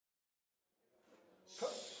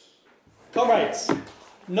Comrades,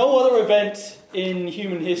 no other event in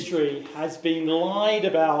human history has been lied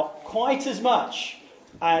about quite as much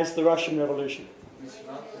as the Russian Revolution.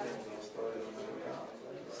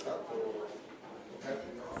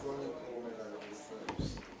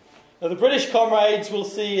 Now, the British comrades will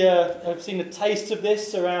have seen a taste of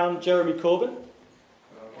this around Jeremy Corbyn.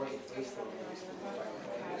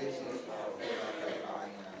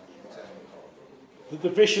 The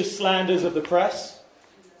vicious slanders of the press.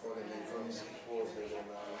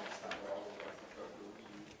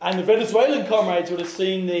 And the Venezuelan comrades would have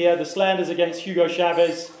seen the slanders against Hugo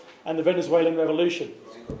Chavez and the Venezuelan Revolution.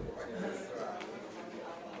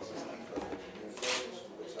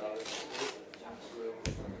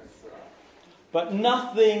 But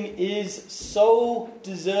nothing is so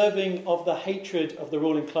deserving of the hatred of the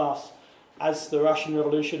ruling class as the Russian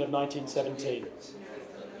Revolution of 1917.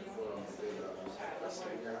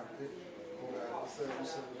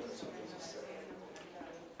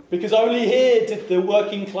 Because only here did the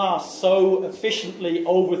working class so efficiently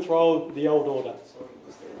overthrow the old order.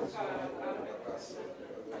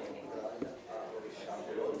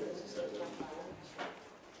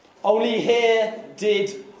 Only here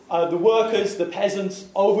did the workers, the peasants,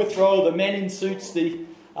 overthrow the men in suits, the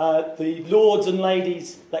lords and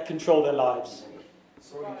ladies that control their lives.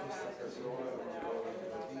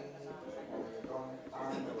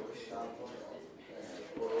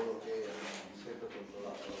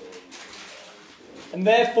 And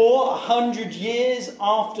therefore, 100 years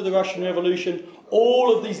after the Russian Revolution,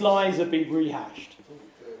 all of these lies have been rehashed.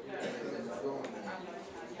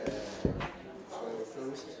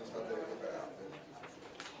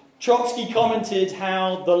 Trotsky commented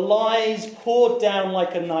how the lies poured down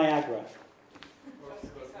like a Niagara.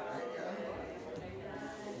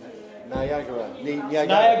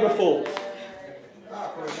 Niagara Falls.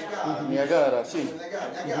 Niagara, sì.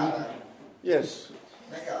 Yes.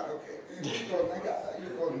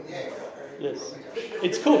 Yes.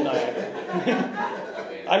 It's called Niagara.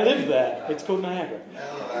 I live there. It's called Niagara.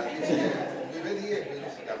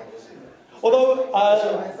 Although,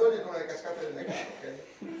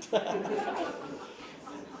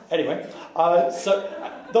 anyway,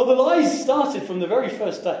 though the lies started from the very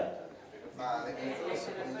first day,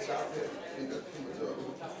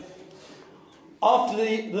 after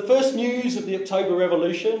the first news of the October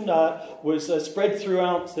Revolution was spread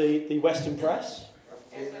throughout the Western press,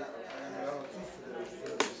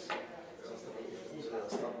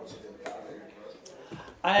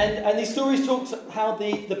 and these stories talked how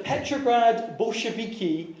the Petrograd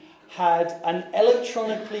Bolsheviki had an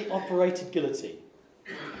electronically operated guillotine.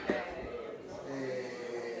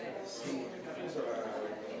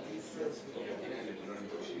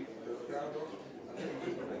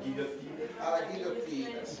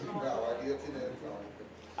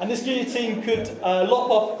 And this guillotine could lop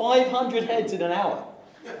off 500 heads in an hour.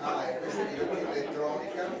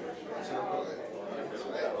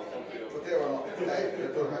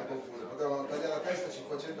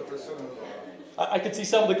 I could see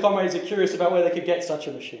some of the comrades are curious about where they could get such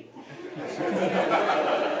a machine.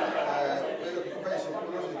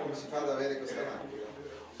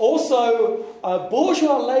 Also,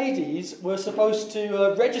 bourgeois ladies were supposed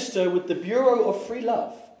to register with the Bureau of Free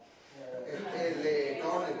Love.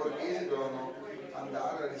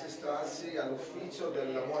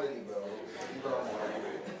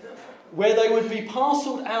 Where they would be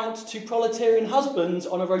parcelled out to proletarian husbands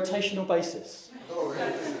on a rotational basis.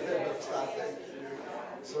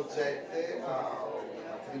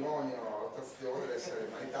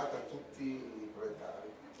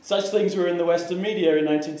 Such things were in the Western media in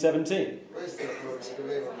 1917.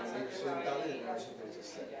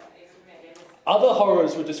 Other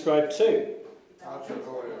horrors were described too,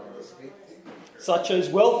 such as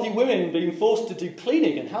wealthy women being forced to do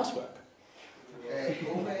cleaning and housework.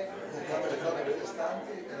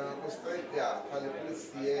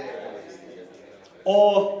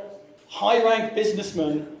 Or high-ranked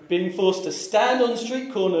businessmen being forced to stand on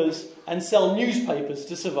street corners and sell newspapers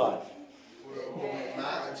to survive.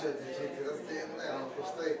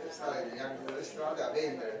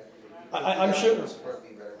 I'm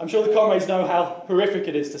sure the comrades know how horrific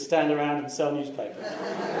it is to stand around and sell newspapers.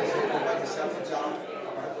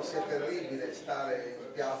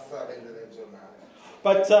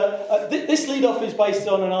 But this lead-off is based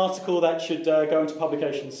on an article that should go into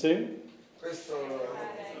publication soon.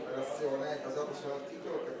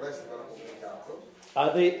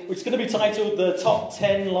 Which is going to be titled The Top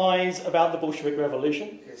 10 Lies About the Bolshevik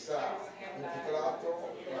Revolution.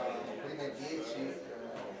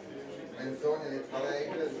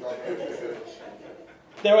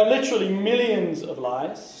 There are literally millions of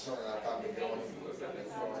lies.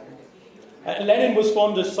 Lenin was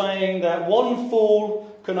fond of saying that one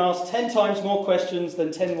fool can ask 10 times more questions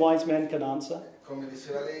than 10 wise men can answer. Come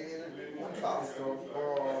diceva Lenin, un pazzo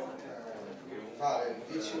può fare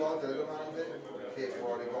 10 volte le domande che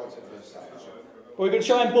può rivolgere più saggio. We're going to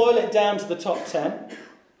try and boil it down to the top 10.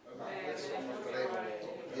 Ma adesso faremo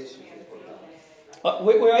 10 più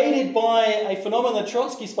importanti. We're aided by a phenomenon that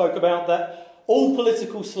Trotsky spoke about, that all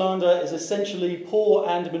political slander is essentially poor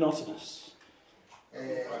and monotonous.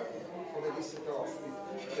 Come disse Trotsky,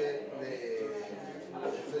 tutte le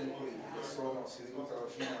azioni politiche si riducono alla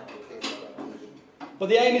fine a poche. But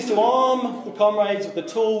the aim is to arm the comrades with the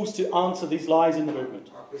tools to answer these lies in the movement.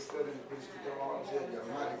 Ma questione di cui discutiamo oggi è di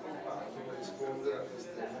armare i compagni per rispondere a queste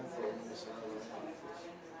menzogne che sono nelle.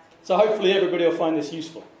 So hopefully everybody will find this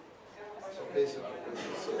useful, Penso che questo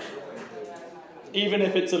sia assolutamente, even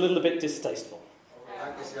if it's a little bit distasteful.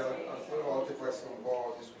 anche se alcune volte può essere un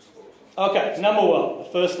po' disgustoso. Okay, number one, the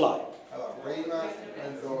first lie. Allora, prima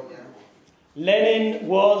menzogna. Lenin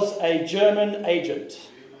was a German agent.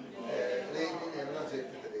 Lenin era un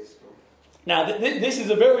agente tedesco. Now, this is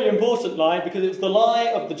a very important lie because it's the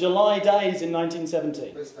lie of the July days in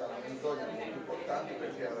 1917. Questa è una menzogna molto importante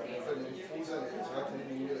perché era una menzogna diffusa nelle giornate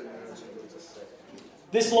di luglio del 1917.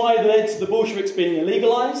 This lie led to the Bolsheviks being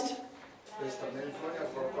illegalized, Questa menzogna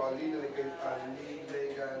portò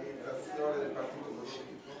all'illegalizzazione del partito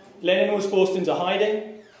bolscevico. Lenin was forced into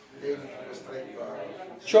hiding, Lenin fu costretto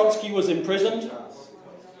a Trotsky was imprisoned,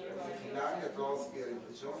 confinare, Trotsky era in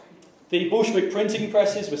prigione, the Bolshevik printing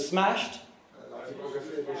presses were smashed, la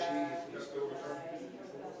tipografia dei bolscevichi fu distrutta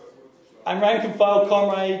and rank and file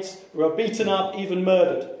comrades were beaten up, even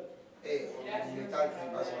murdered. e i militari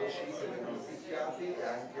in base bolscevichi venivano picchiati e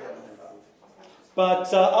anche ammazzati.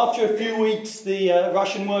 But after a few weeks, the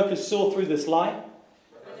Russian workers saw through this lie,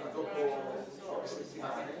 Ma dopo poche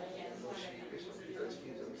settimane i bolscevichi sono stati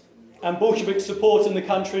respinti and Bolshevik support in the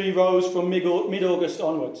country rose from mid-August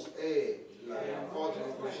onwards. e l'appoggio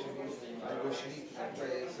ai bolscevichi nel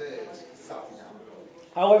paese è schizzato in aria.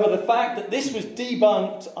 However, the fact that this was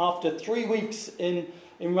debunked after 3 weeks in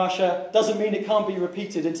Russia doesn't mean it can't be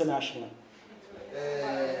repeated internationally.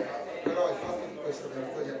 Però il fatto che questa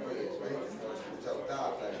menzogna poi è già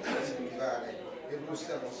data e si sentivare in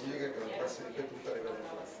Russia non significa che non può essere ripetuta a livello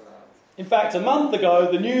internazionale. In fact, a month ago,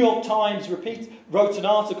 the New York Times wrote an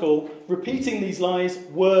article repeating these lies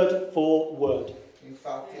word for word.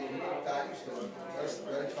 Infatti il New York Times verso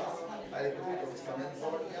 2 anni fa ha ripetuto questa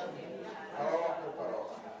menzogna parola per parola.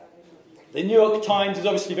 The New York Times is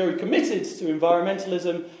obviously very committed to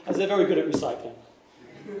environmentalism, as they're very good at recycling.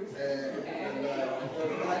 Il New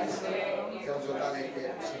York Times, che è un giornale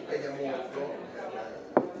che si impegna molto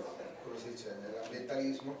come si dice,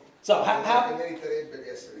 nell'ambientalismo, So, che meriterebbe di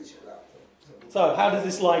essere riciclato. how does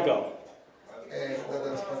this lie go? Data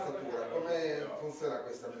la spazzatura, come funziona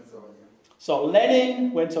questa menzogna? So,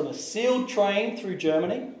 Lenin went on a sealed train through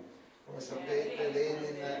Germany. Come sapete,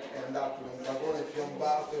 Lenin è andato in un vagone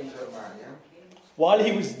piombato in Germania. While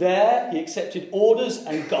he was there, he accepted orders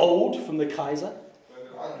and gold from the Kaiser.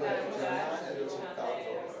 Quando in Germania ha accettato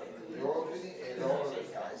gli ordini e l'oro del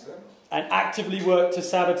Kaiser And actively worked to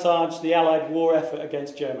sabotage the Allied war effort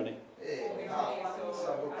against Germany. e ha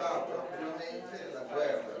sabotato attivamente la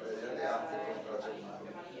guerra degli alleati contro la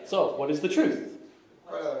Germania. So, what is the truth?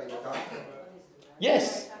 Qual è la verità?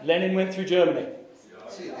 Yes, Lenin went through Germany.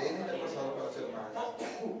 Sì, Lenin è passato per la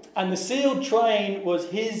Germania. And the sealed train was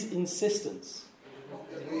his insistence.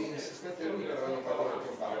 E lui insistette lui per avere un vagone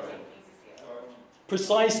piombato.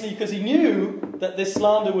 Precisely because he knew that this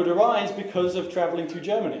slander would arise because of travelling through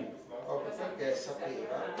Germany. Proprio perché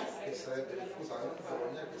sapeva che sarebbe diffusa la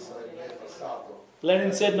menzogna, che sarebbe passato.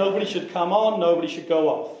 Lenin said nobody should come on, nobody should go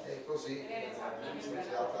off. E così si è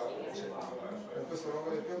girata la luce. Per questo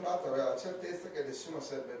vagone piombato aveva la certezza che nessuno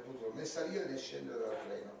sarebbe potuto né salire né scendere dal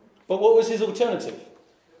treno. But what was his alternative?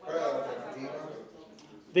 Qual era l'alternativa?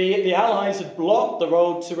 The Allies had blocked the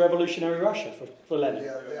road to revolutionary Russia for Gli Lenin.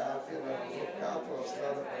 alleati avevano bloccato la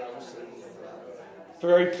strada per la Russia rivoluzionaria. For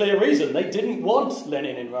a very clear reason. They didn't want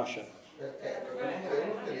Lenin in Russia. Perché? Perché non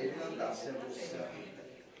volevano che Lenin andasse in Russia.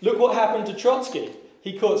 Look what happened to Trotsky.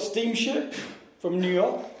 He caught a steamship from New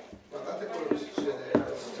York, Guardate quello che succede, è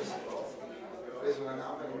successo a Trotsky. Ha preso una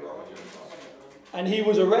nave a New York and he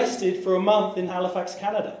was arrested for a month in Halifax,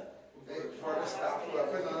 Canada. e fu arrestato, ha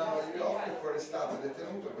preso una nave a New York e fu arrestato e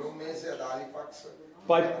detenuto per un mese ad Halifax,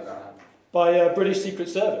 By- Canada, By a British Secret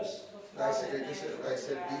Service. dai servizi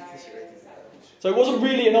segreti britannici. So it wasn't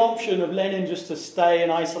really an option of Lenin just to stay in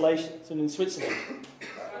isolation in Switzerland.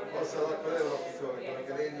 Forse quella era l'opzione, quella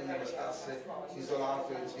che Lenin restasse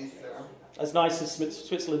isolato in Svizzera, As nice as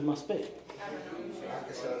Switzerland must be. anche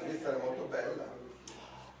anche se la Svizzera è molto bella.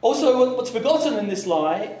 Also, what's forgotten in this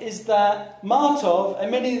lie is that Martov and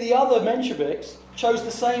many of the other Mensheviks chose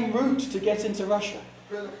the same route to get into Russia.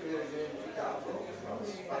 Quello che viene dimenticato,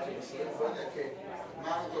 faccio questa vergogna, è che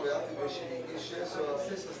Mantov e altri bolscevichi scelsero la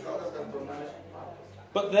stessa strada per tornare.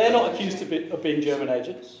 But they're not accused of being German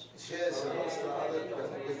agents. Scelsero la strada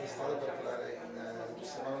questa strada per tornare in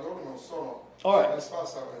Russia, ma loro non sono. All right. Non si fa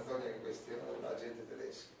la vergogna che questi erano agenti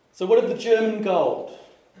tedeschi. So what of the German gold?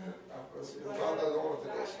 Guarda loro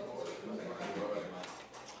tedeschi.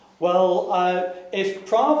 Well, if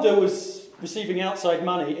Pravda was receiving outside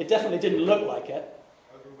money, it definitely didn't look like it.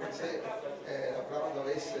 Se la Pravda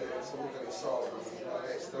avesse ricevuto dei soldi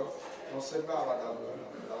dall'estero, non sembrava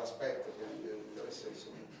dall'aspetto che dovesse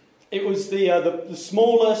ricevere. It was the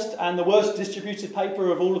smallest and the worst distributed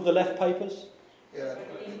paper of all of the left papers. Era il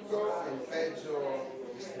più piccolo e il peggio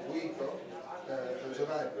distribuito, il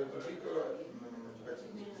giornale più piccolo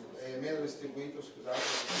e meno distribuito,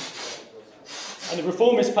 scusate. And the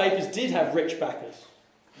reformist papers did have rich backers.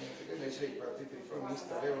 Invece i partiti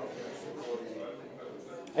riformisti avevano finanziatori.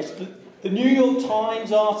 The New York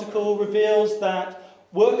Times article reveals that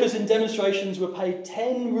workers in demonstrations were paid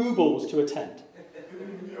 10 rubles to attend.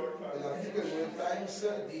 L'articolo del New York Times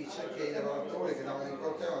dice che i lavoratori che andavano in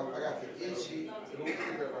corteo avevano pagato 10 rubli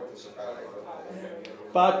per partecipare ai cortei.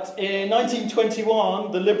 But in 1921,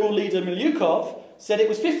 the liberal leader Milyukov said it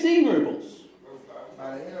was 15 rubles. Ma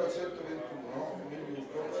nel 1921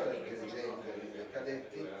 Milyukov, il dirigente dei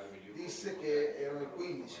cadetti, disse che erano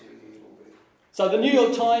 15 rubli. So the New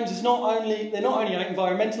York Times is they're not only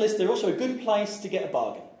environmentalists, they're also a good place to get a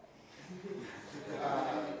bargain.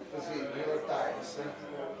 Così il New York Times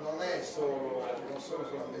non sono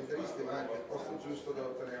solo ambientalisti, ma anche il posto giusto dove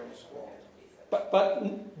ottenere uno sconto.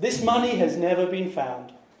 But this money has never been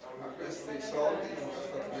found. Ma questi soldi non sono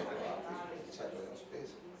stati mai trovati, cioè vengono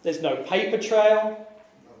spesi. There's no paper trail.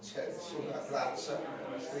 Non c'è nessuna traccia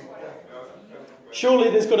scritta. Surely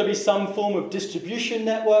there's got to be some form of distribution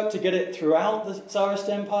network to get it throughout the Tsarist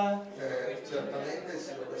Empire. Certamente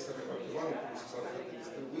ci dovrebbe essere qualche modo in cui si sono stati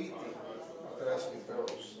distribuiti attraverso l'impero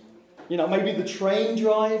russo. You know, maybe the train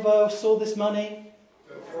driver saw this money.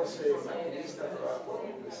 Forse il macchinista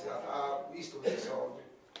ha visto quei soldi.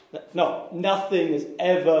 No, nothing has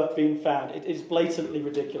ever been found. It is blatantly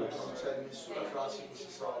ridiculous. Non c'è nessuna traccia di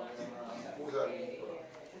questi soldi, non usa il vincolo.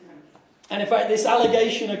 And in fact, this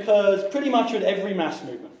allegation occurs pretty much at every mass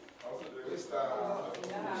movement. Questa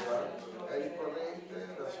accusa è ricorrente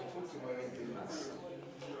da tutti i movimenti di massa.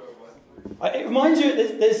 It reminds you,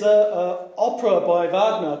 there's an opera by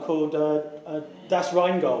Wagner called Das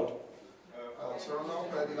Rheingold. C'è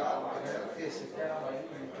un'opera di Wagner che si chiama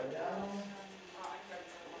in italiano.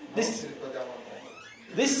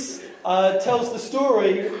 This tells the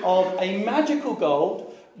story of a magical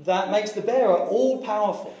gold that makes the bearer all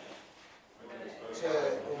powerful.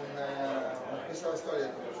 Questa è la storia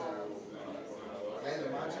di un anello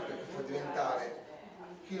magico che fa diventare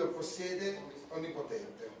chi lo possiede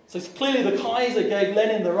onnipotente. So it's clearly the Kaiser gave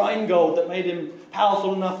Lenin the Rheingold that made him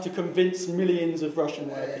powerful enough to convince millions of Russian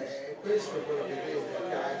workers. Questo è quello che deve il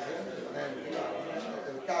Kaiser, l'anello di Wagner.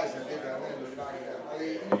 Il Kaiser deve l'anello di Wagner a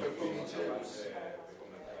Lenin per convincere i russi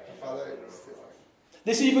a fare la rivoluzione.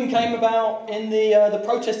 This even came about in the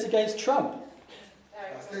protest against Trump.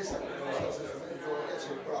 La stessa menzogna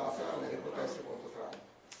circolata nelle proteste contro Trump.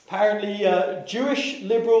 Apparently, Jewish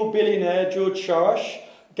liberal billionaire George Soros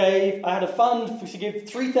had a fund to give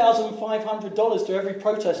 $3,500 to every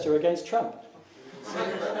protester against Trump.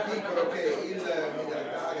 Dicono che il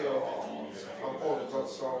miliardario famoso George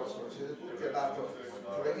Soros, tutti, ha dato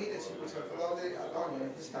 $3.500 ad ogni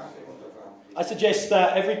manifestante contro Trump. I suggest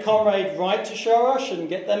that every comrade write to Soros and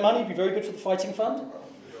get their money. Be very good for the fighting fund.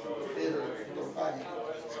 Vedo che i compagni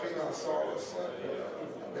scrivono a Soros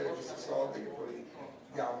per avere questi soldi che poi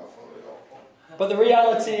diamo a fondo dopo. But the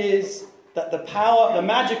reality is that the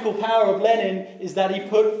magical power of Lenin is that he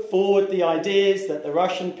put forward the ideas that the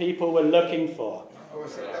Russian people were looking for. Come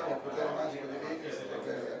sappiamo, il potere magico di Lenin è stato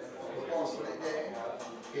aver proposto le idee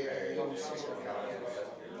che i russi cercavano.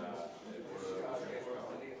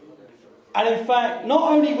 And in fact, not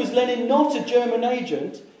only was Lenin not a German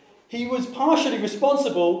agent, he was partially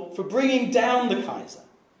responsible for bringing down the Kaiser.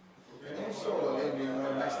 Non solo Lenin non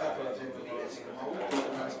è mai stato l'agente tedesco, ma ha avuto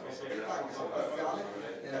una responsabilità anche parziale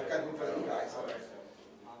nella caduta del Kaiser.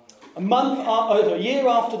 A year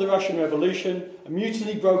after the Russian Revolution, a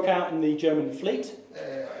mutiny broke out in the German fleet.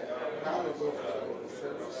 Un anno dopo la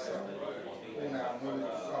rivoluzione russa, un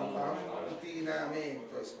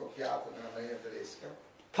mutinamento è scoppiato nella marina tedesca.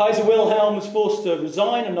 Kaiser Wilhelm was forced to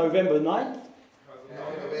resign on November 9th.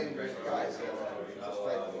 9 novembre il Kaiser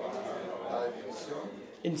costretti dalle divisioni,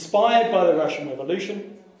 inspired by the Russian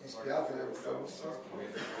Revolution, ispirati dalla rivoluzione russa,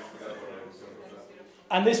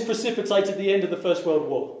 and this precipitated the end of the First World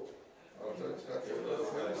War.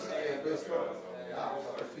 e questo ha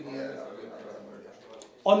fatto finire la prima guerra mondiale.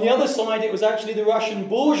 On the other side, it was actually the Russian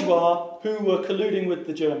bourgeois who were colluding with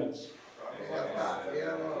the Germans. In realtà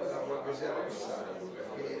erano la borghesia russa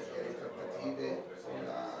che era in trattative con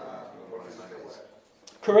la borghesia tedesca.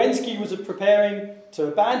 Kerensky was preparing to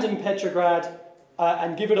abandon Petrograd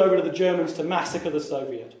and give it over to the Germans to massacre the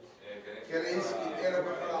Soviet. Kerensky era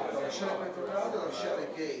preparato a lasciare Petrogrado e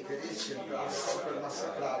lasciare che i tedeschi entrassero per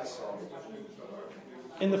massacrare i soviet.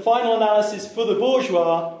 In the final analysis, for the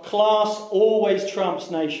bourgeois, class always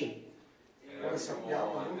trumps nation. Come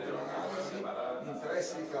sappiamo, nell'ultima analisi, gli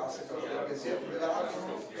interessi di classe per la borghesia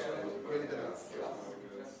prevalgono su quelli della nazione.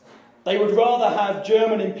 They would rather have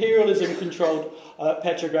German imperialism controlled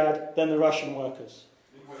Petrograd than the Russian workers.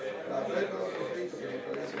 Avrebbero preferito che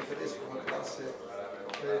l'imperialismo tedesco controllasse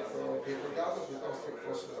Petrogrado piuttosto che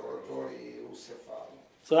fossero lavoratori russi a farlo.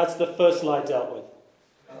 So that's the first lie dealt with.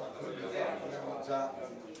 Abbiamo già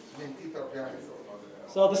smentito la prima mezz'ora.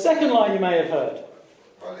 So the second lie you may have heard.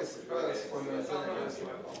 Qual è la seconda mezz'ora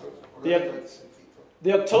che avete sentito?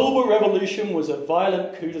 The October Revolution was a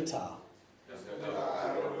violent coup d'etat.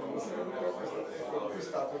 È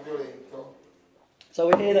stato violento. So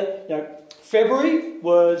we hear that February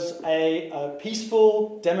was a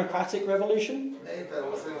peaceful democratic revolution,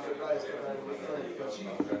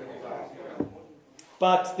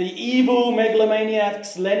 but the evil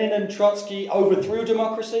megalomaniacs Lenin and Trotsky overthrew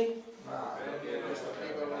democracy.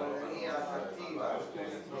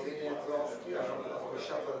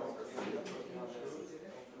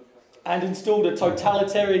 And installed a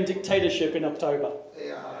totalitarian dictatorship in October.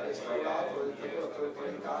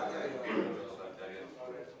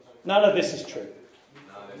 None of this is true.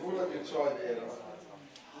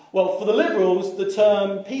 Well, for the liberals, the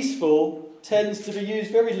term peaceful tends to be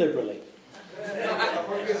used very liberally.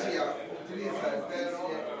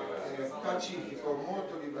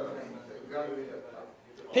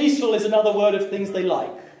 Peaceful is another word of things they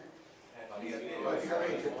like.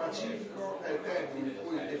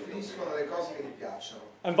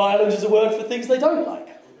 And violence is a word for things they don't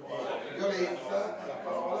like.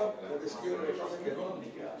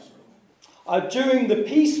 During the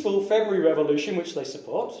peaceful February Revolution, which they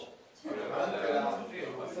support,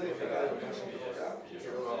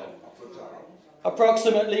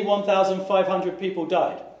 approximately 1,500 people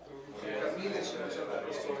died.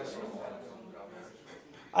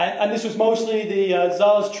 And this was mostly the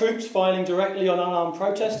Tsar's troops firing directly on unarmed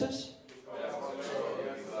protesters.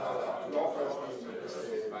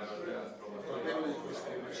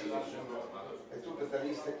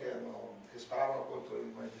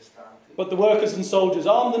 But the workers and soldiers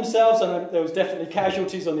armed themselves, and there was definitely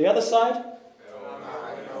casualties on the other side.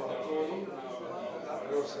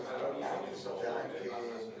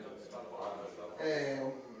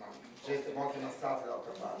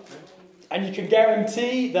 And you can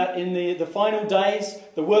guarantee that in the final days,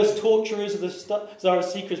 the worst torturers of the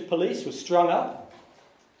Tsar's secret police were strung up.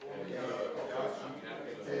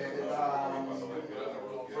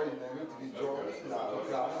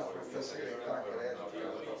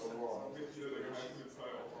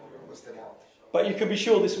 But you can be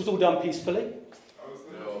sure this was all done peacefully.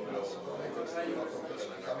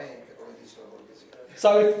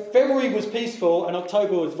 So if February was peaceful and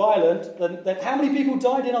October was violent, then how many people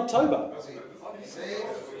died in October?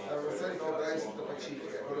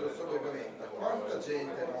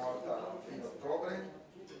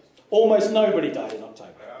 Almost nobody died in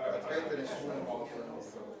October.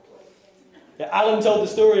 Yeah, Alan told the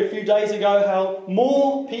story a few days ago how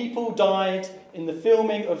more people died in the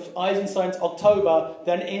filming of Eisenstein's October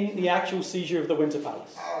than in the actual seizure of the Winter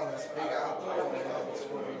Palace.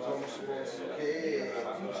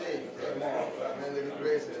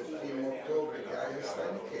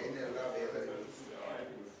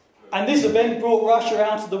 And this event brought Russia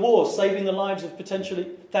out of the war, saving the lives of potentially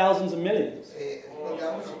thousands and millions.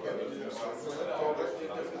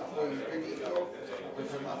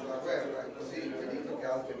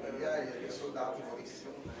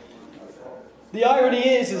 The irony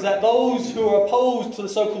is that those who are opposed to the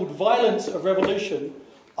so-called violence of revolution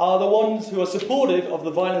are the ones who are supportive of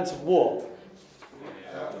the violence of war.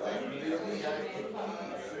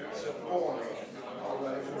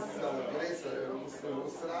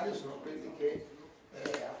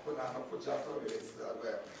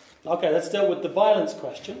 Okay, let's deal with the violence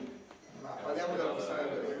question.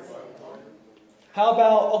 How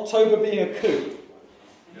about October being a coup?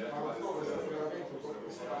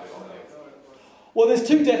 Well, there's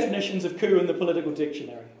two definitions of coup in the political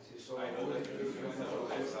dictionary.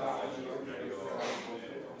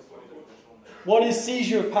 One is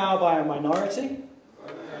seizure of power by a minority,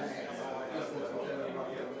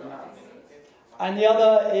 and the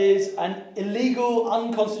other is an illegal,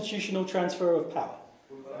 unconstitutional transfer of power.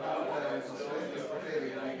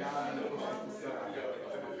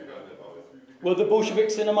 Were the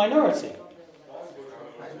Bolsheviks in a minority?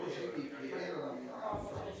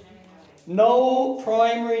 No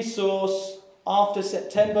primary source after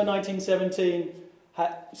September 1917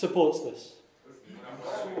 supports this.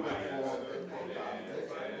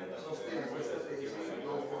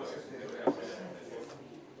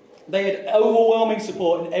 They had overwhelming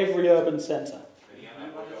support in every urban centre.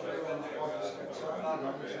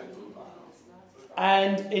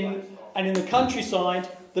 And in the countryside,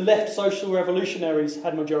 the left social revolutionaries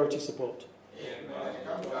had majority support.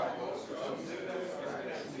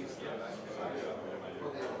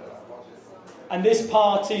 And this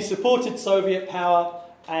party supported Soviet power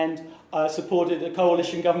and supported a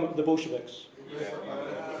coalition government with the Bolsheviks.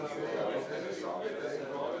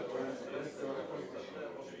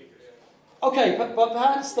 Okay, but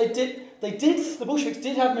perhaps the Bolsheviks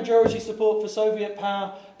did have majority support for Soviet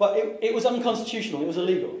power, but it was unconstitutional, it was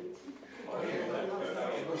illegal.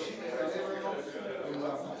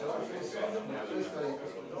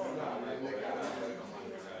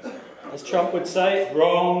 As Trump would say,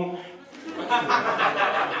 wrong.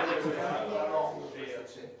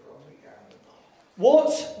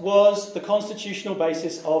 What was the constitutional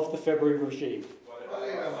basis of the February regime?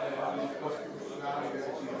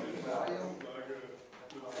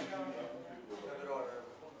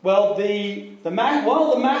 Well,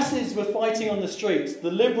 while the masses were fighting on the streets, the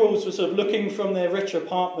liberals were sort of looking from their rich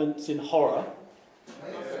apartments in horror.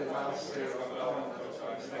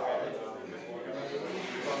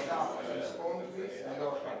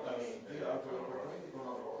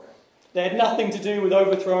 They had nothing to do with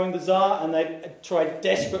overthrowing the Tsar, and they tried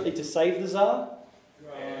desperately to save the Tsar.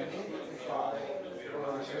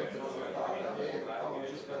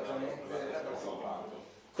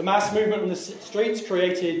 The mass movement on the streets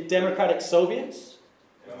created democratic Soviets.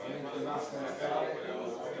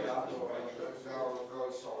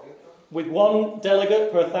 With one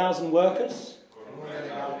delegate per 1,000 workers.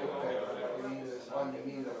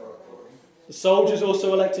 The soldiers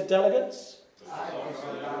also elected delegates.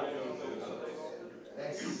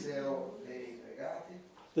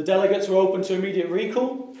 The delegates were open to immediate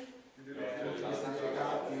recall.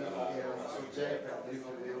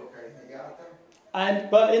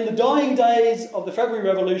 But in the dying days of the February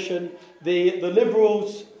Revolution, the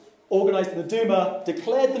liberals, organised in the Duma,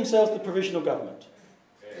 declared themselves the provisional government.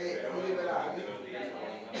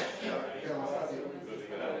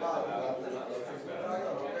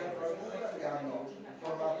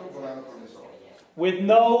 With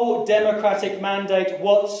no democratic mandate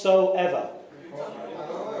whatsoever.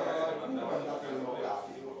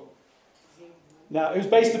 Now, it was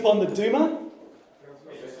based upon the Duma.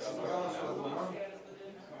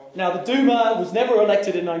 Now, the Duma was never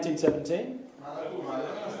elected in 1917.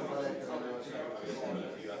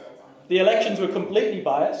 The elections were completely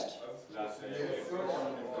biased.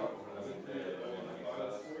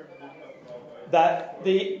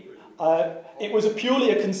 It was purely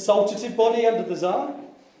a consultative body under the Tsar.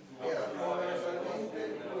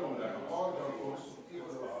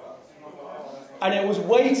 And it was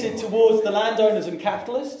weighted towards the landowners and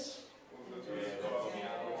capitalists.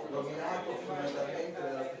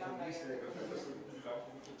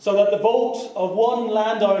 So that the vote of one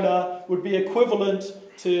landowner would be equivalent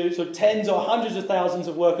to tens or hundreds of thousands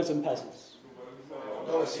of workers and peasants.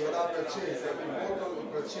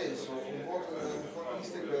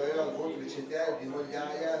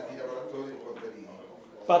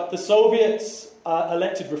 But the Soviets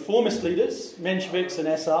elected reformist leaders, Mensheviks and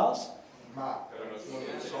SRs.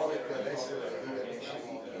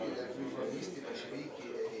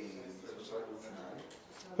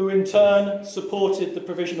 Who in turn supported the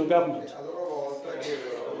provisional government.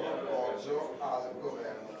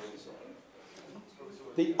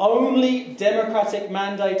 The only democratic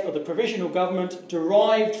mandate of the provisional government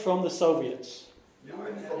derived from the Soviets.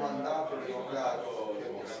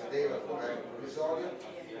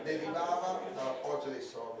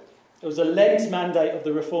 It was a lent mandate of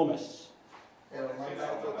the reformists.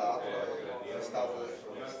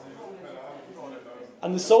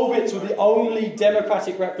 And the Soviets were the only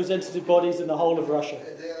democratic representative bodies in the whole of Russia.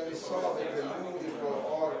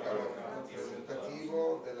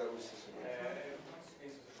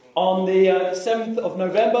 On the 7th of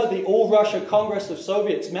November, the All-Russia Congress of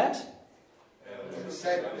Soviets met.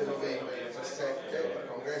 17 il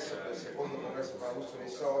congresso, il secondo congresso russo dei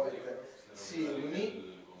Soviet, si riunì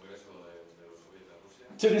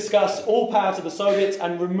to discuss all power to the Soviets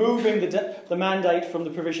and removing the mandate from the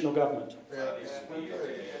provisional government. per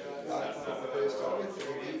discutere l'altro potere soviet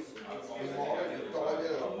e di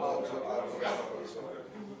togliere l'appoggio al governo russo.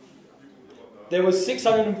 There were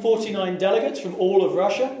 649 delegates from all of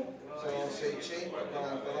Russia. Sono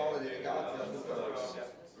 649 delegati da tutta la Russia.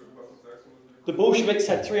 The Bolsheviks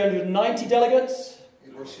had 390 delegates. I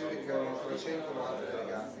bolscevichi avevano 390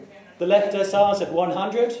 delegati, The left SRs had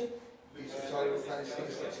 100, i socialdemocratici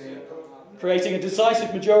 600, creating a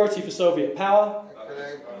decisive majority for Soviet power.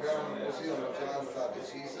 creavano così una maggioranza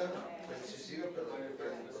decisiva per il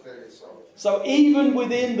potere dei soviet. So even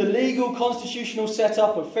within the legal constitutional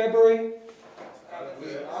setup of February,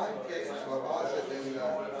 Quindi anche sulla base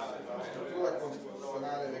della struttura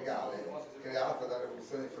costituzionale legale creata dalla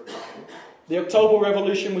rivoluzione di febbraio, the October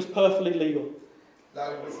Revolution was perfectly legal. la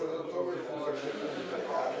rivoluzione d'ottobre fu perfettamente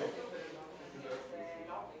legale.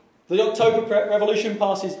 The October Revolution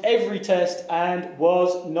passes every test and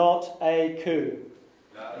was not a coup.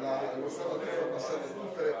 La rivoluzione d'ottobre ha passato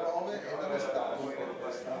tutte le prove e non è stato un colpo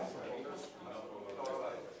di Stato.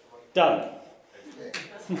 Done.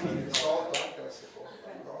 Risolto anche la seconda.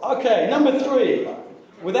 Okay, number 3.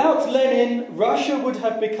 Without Lenin, Russia would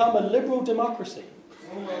have become a liberal democracy.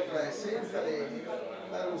 Numero 3, senza Lenin,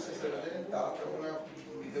 la Russia sarebbe diventata una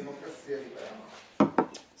democrazia libera.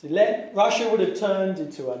 So Russia would have turned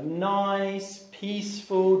into a nice,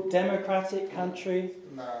 peaceful, democratic country.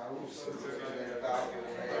 La Russia sarebbe diventata un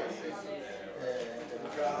paese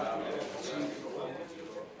democratico, pacifico,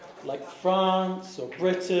 Like France or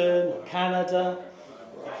Britain or Canada.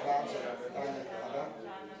 la Francia, la Bretagna, il Canada.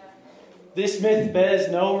 This myth bears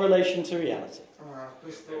no relation to reality. Ma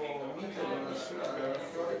questo mito non ha nessuna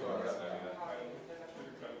relazione con la realtà.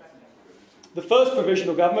 The first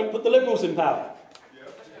provisional government put the liberals in power.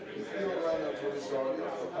 Il primo governo provvisorio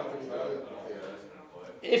ha fatto liberare il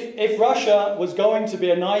potere. If Russia was going to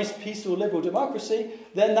be a nice, peaceful, liberal democracy,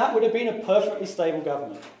 then that would have been a perfectly stable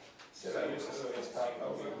government. Se la Russia sarebbe stata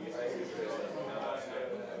un paese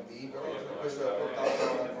libero, questo ha portato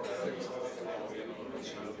alla democrazia costituzionale.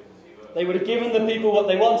 They would have given the people what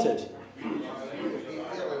they wanted, Io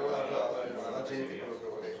avevo dato alla gente quello che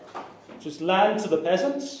voleva, which was land to the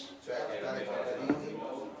peasants, cioè dare ai cittadini,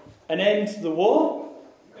 an end to the war,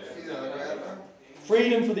 fine alla guerra,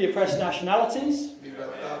 freedom for the oppressed nationalities,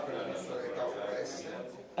 libertà per le nazionalità oppresse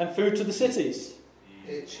and food to the cities.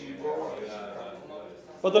 e cibo alle città.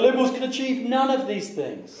 But the liberals could achieve none of these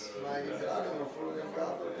things. Ma i liberali non furono in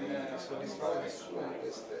grado di soddisfare nessuna di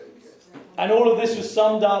queste richieste. And all of this was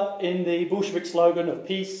summed up in the Bolshevik slogan of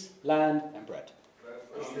peace, land, and bread.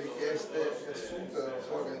 Queste richieste assunte dallo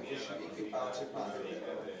slogan bolscevichi, pace, pane e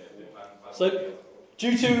terra. So,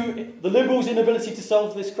 due to the liberals' inability to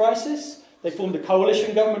solve this crisis, they formed a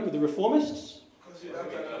coalition government with the reformists. Così data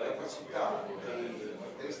la capacità dei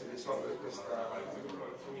testi di risolvere queste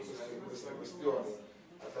questioni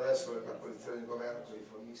attraverso la coalizione di governo con i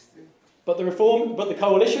riformisti, But the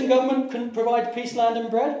coalition government couldn't provide peace, land, and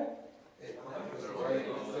bread. e questo governo di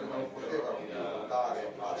coalizione non poteva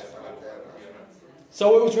dare pace alla terra.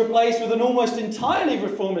 So it was replaced with an almost entirely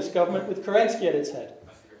reformist government with Kerensky at its head.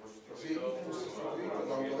 Così fu sostituito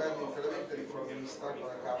da un governo interamente riformista con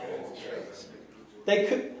a capo Kerensky.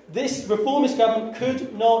 This reformist government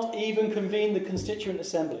could not even convene the Constituent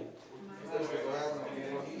Assembly. Questo governo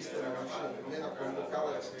riformista non riuscì nemmeno a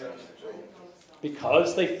convocare l'Assemblea Costituente,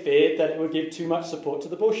 Because they feared that it would give too much support to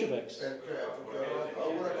the Bolsheviks. perché avevano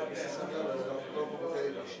paura che questa Assemblea avesse troppo potere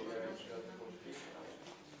di bolscevichi.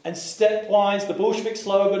 And stepwise, the Bolshevik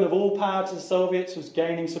slogan of all power to the Soviets was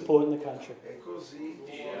gaining support in the country. E così il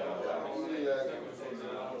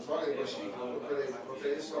slogan dei bolscevichi per il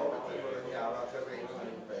potere soviet guadagnava terreno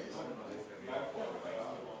nel paese.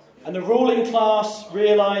 And the ruling class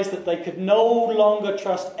realized that they could no longer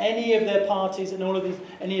trust any of their parties and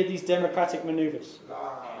any of these democratic maneuvers.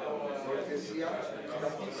 La borghesia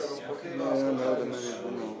capita non poteva ascoltare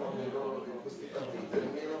nessuno di questi partiti,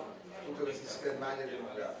 nemmeno tutte queste schermaglie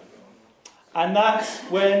democratiche. And that's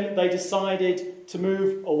when they decided to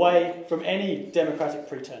move away from any democratic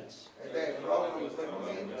pretense. Ed è proprio in quel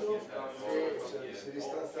momento che si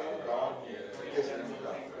distanziano da richieste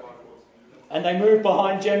democratiche. And they moved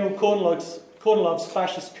behind General Kornilov's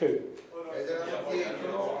fascist coup. Ed erano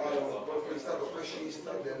dietro al colpo di stato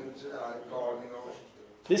fascista del generale Kornilov.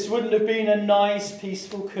 This wouldn't have been a nice,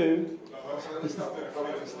 peaceful coup. Non sarebbe stato un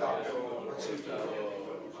colpo di stato pacifico.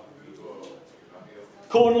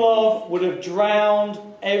 Kornilov would have drowned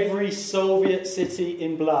every Soviet city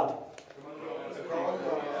in blood.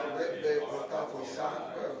 Kornilov avrebbe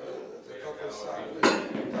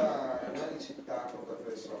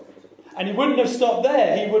And he wouldn't have stopped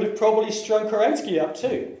there, he would have probably strung Kerensky up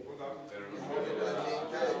too.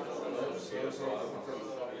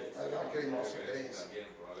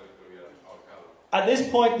 At this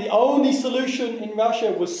point, the only solution in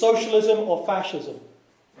Russia was socialism or fascism.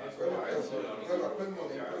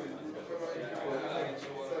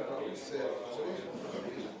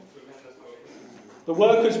 The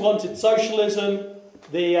workers wanted socialism,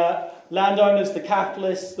 the landowners, the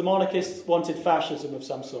capitalists, the monarchists wanted fascism of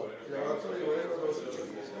some sort.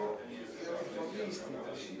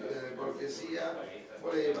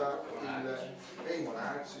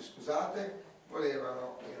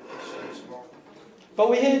 But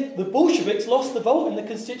we hear the Bolsheviks lost the vote in the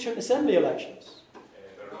Constituent Assembly elections.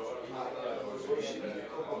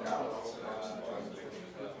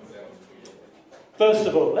 First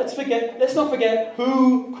of all, let's not forget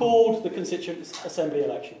who called the Constituent Assembly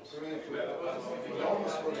elections.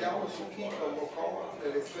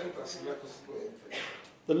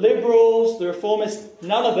 The Liberals, the Reformists,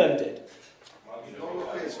 none of them did.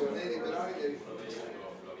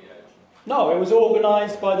 No, it was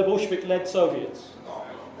organised by the Bolshevik-led Soviets.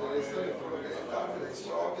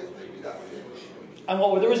 And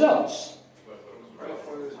what were the results?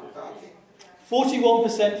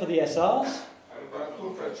 41% for the SRs,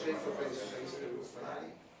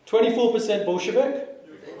 24% Bolshevik,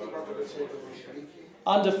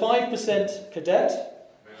 under 5% Cadet,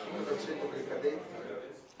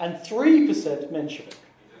 and 3% Menshevik.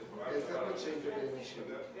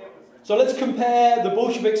 So let's compare the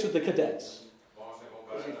Bolsheviks with the Cadets.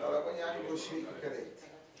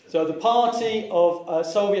 So the party of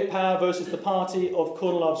Soviet power versus the party of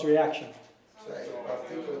Kornilov's reaction.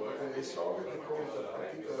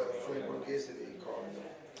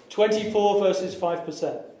 24 versus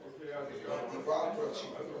 5%.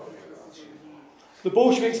 The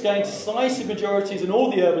Bolsheviks gained decisive majorities in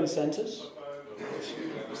all the urban centres.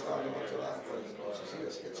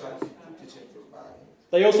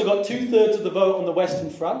 They also got 2/3 of the vote on the Western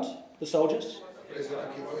Front, the soldiers.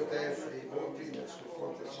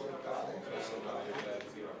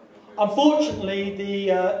 Unfortunately,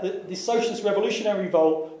 the Socialist Revolutionary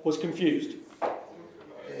Revolt was confused.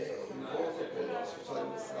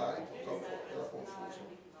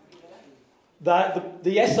 That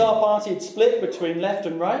the SR party had split between left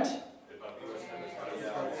and right.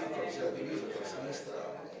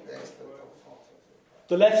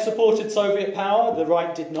 The left supported Soviet power, the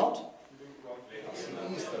right did not.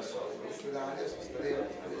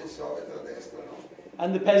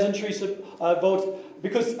 And the peasantry voted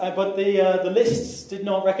because, but the lists did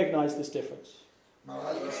not recognise this difference.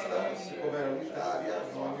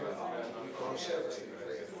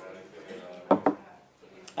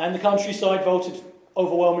 And the countryside voted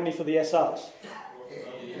overwhelmingly for the SRs.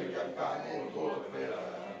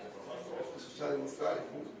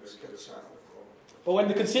 But when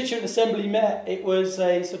the Constituent Assembly met, it was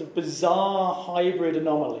a sort of bizarre hybrid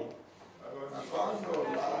anomaly.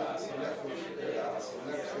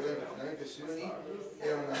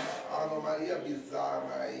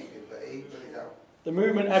 The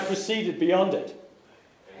movement had proceeded beyond it.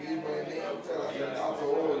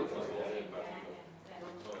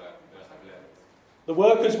 The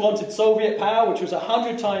workers wanted Soviet power, which was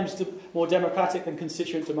 100 times more democratic than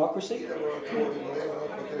constituent democracy.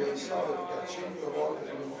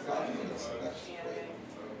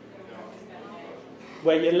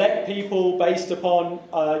 Where you elect people based upon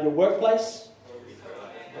your workplace.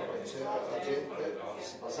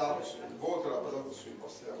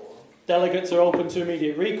 Delegates are open to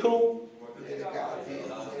immediate recall.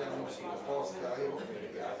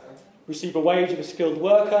 Receive a wage of a skilled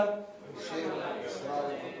worker.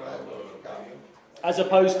 As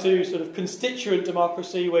opposed to sort of constituent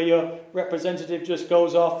democracy where your representative just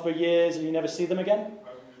goes off for years and you never see them again.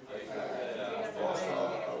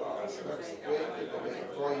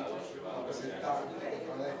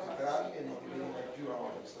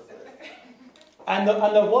 And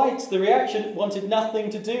the whites, the reaction, wanted nothing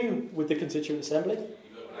to do with the Constituent Assembly.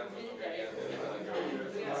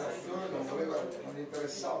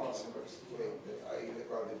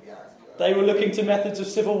 They were looking to methods of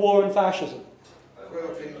civil war and fascism.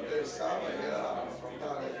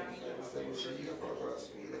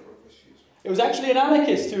 It was actually an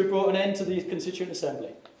anarchist who had brought an end to the Constituent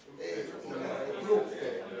Assembly.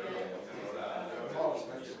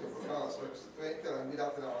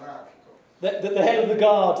 The head of the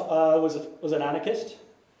guard was an anarchist.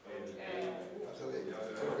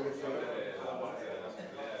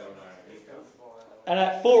 And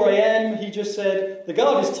at 4 a.m. he just said, "The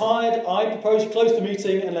guard is tired, I propose you close the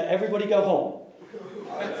meeting and let everybody go home."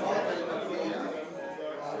 Alle 4 di mattina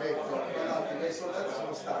ha detto, guardate, i miei soldati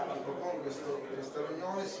sono stanchi, propongo questa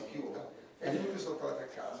riunione si chiuda e tutti sono tornati a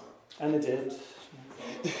casa. And they did.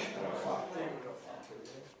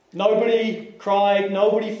 Nobody cried,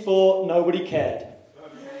 nobody fought, nobody cared.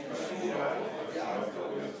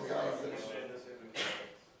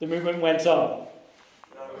 The movement went on.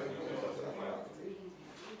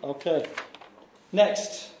 Okay.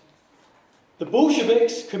 Next. The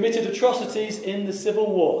Bolsheviks committed atrocities in the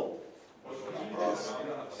Civil War.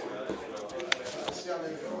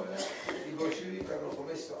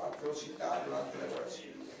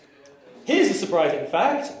 Here's a surprising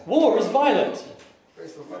fact. War is violent.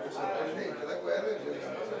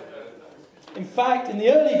 In fact, in the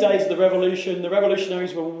early days of the revolution, the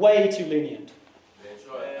revolutionaries were way too lenient.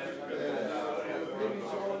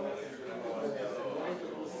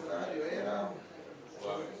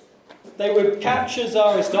 They would capture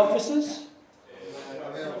Tsarist officers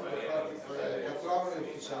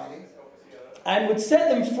and would set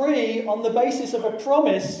them free on the basis of a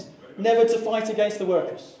promise never to fight against the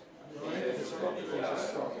workers.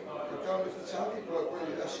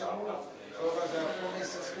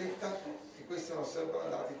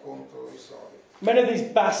 Many of these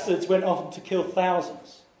bastards went on to kill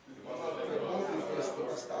thousands.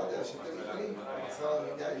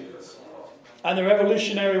 And the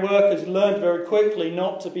revolutionary workers learned very quickly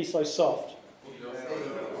not to be so soft.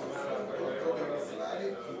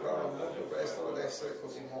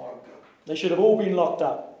 They should have all been locked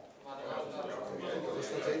up.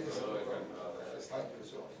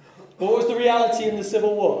 What was the reality in the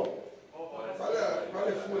Civil War?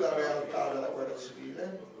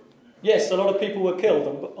 Yes, a lot of people were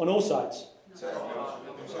killed on all sides.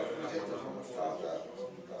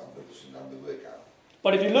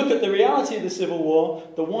 But if you look at the reality of the Civil War,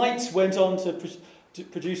 the whites went on to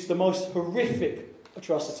produce the most horrific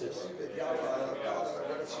atrocities.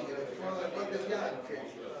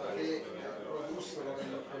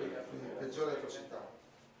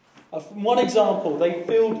 One example, they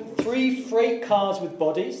filled 3 freight cars with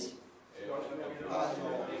bodies.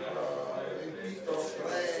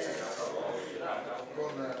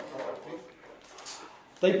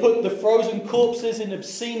 They put the frozen corpses in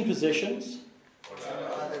obscene positions.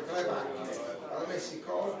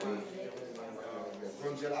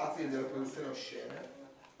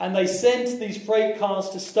 And they sent these freight cars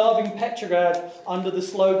to starving Petrograd under the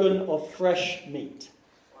slogan of fresh meat.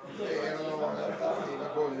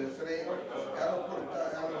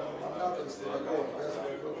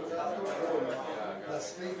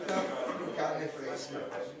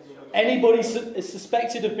 Anybody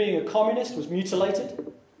suspected of being a communist was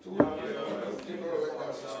mutilated.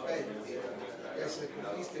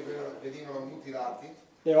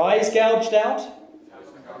 Their eyes gouged out,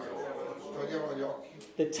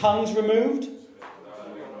 their tongues removed,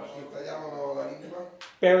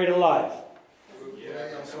 buried alive.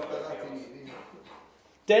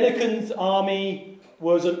 Denikin's army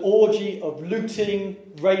was an orgy of looting,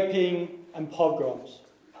 raping, and pogroms.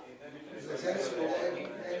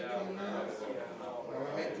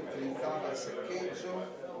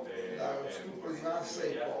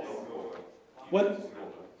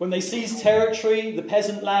 When they seized territory, the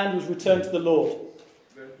peasant land was returned to the Lord.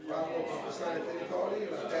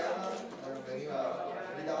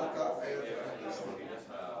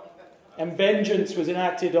 And vengeance was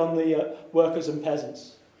enacted on the workers and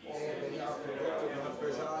peasants.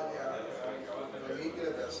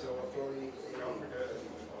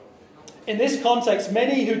 In this context,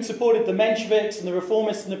 many who'd supported the Mensheviks and the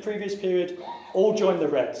reformists in the previous period all joined the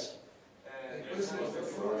Reds.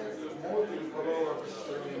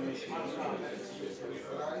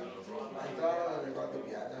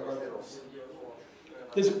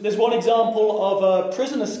 There's one example of a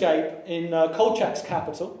prison escape in Kolchak's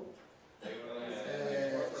capital.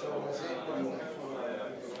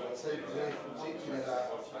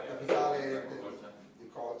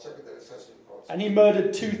 And he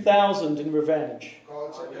murdered 2,000 in revenge.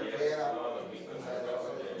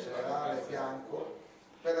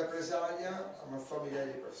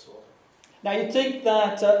 Now you'd think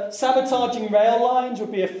that sabotaging rail lines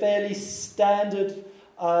would be a fairly standard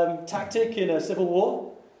tactic in a civil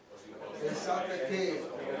war.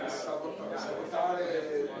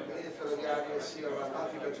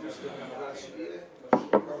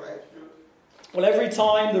 Well, every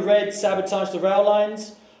time the Reds sabotaged the rail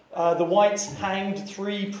lines, the Whites hanged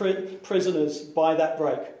 3 prisoners by that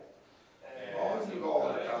break.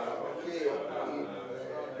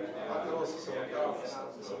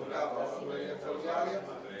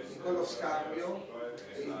 quello scambio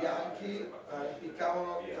i bianchi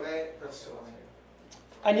impiccavano 3 persone.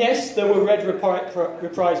 And yes, there were red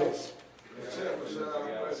reprisals. C'era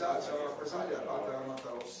una rappresaglia da parte dell'Armata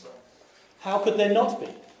Rossa. How could there not be?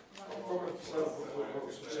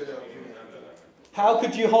 Come succede altrimenti? How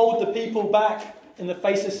could you hold the people back in the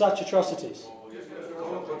face of such atrocities?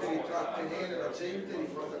 Come potevi trattenere la gente di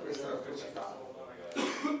fronte a queste atrocità?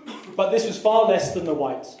 But this was far less than the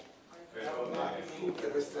whites. Ma tutte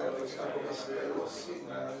queste atrocità commesse dai rossi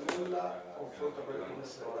non erano nulla a confronto a quelle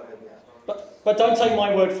commesse dai bianchi. But don't take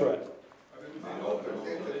my word for it. Ma non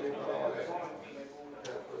prendete le mie parole.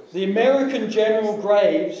 The American General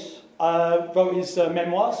Graves wrote his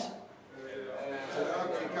memoirs,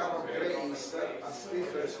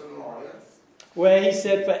 where he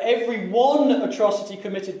said for every one atrocity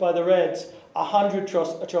committed by the Reds, 100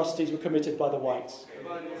 atrocities were committed by the whites.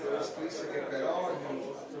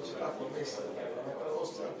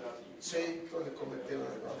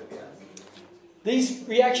 These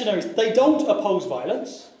reactionaries, they don't oppose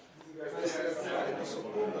violence.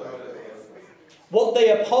 What they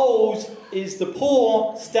oppose is the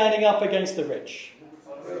poor standing up against the rich.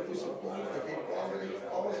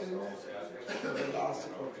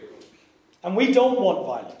 And we don't want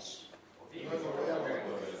violence.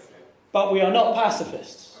 But we are not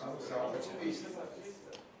pacifists.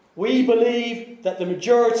 We believe that the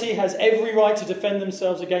majority has every right to defend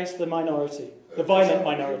themselves against the minority, the violent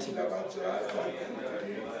minority.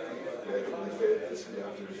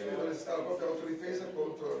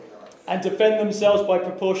 And defend themselves by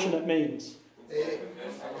proportionate means.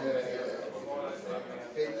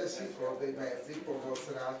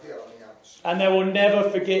 And they will never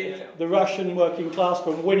forget the Russian working class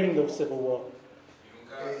from winning the Civil War.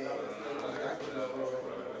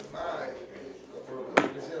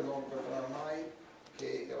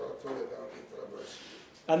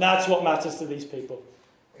 And that's what matters to these people.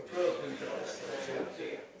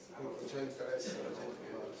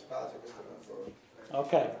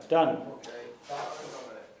 Okay, done.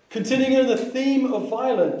 Continuing on the theme of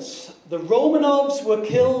violence, the Romanovs were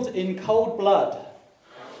killed in cold blood.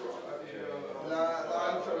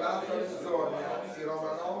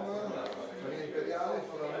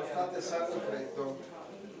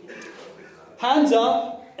 Hands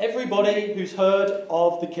up, everybody who's heard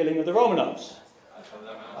of the killing of the Romanovs.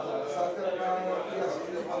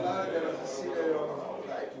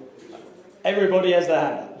 Everybody has their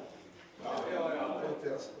hand up.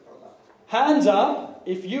 Hands up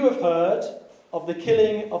if you have heard of the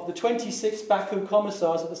killing of the 26 Baku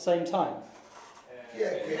commissars at the same time.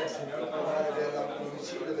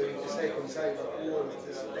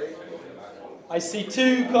 I see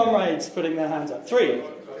 2 comrades putting their hands up. 3.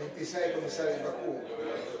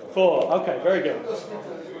 4. Okay, very good.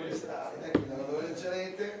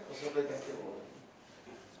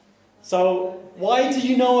 So, why do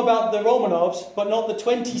you know about the Romanovs but not the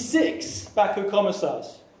 26 Baku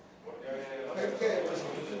commissars?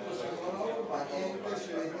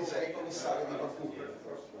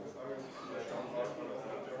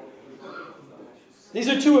 These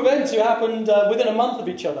are 2 events who happened within a month of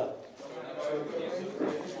each other.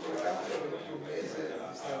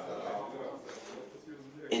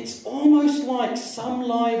 It's almost like some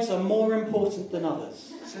lives are more important than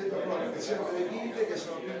others.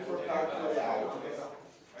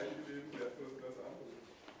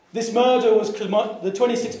 This murder was, the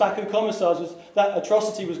 26 Baku commissars, that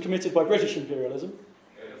atrocity was committed by British imperialism.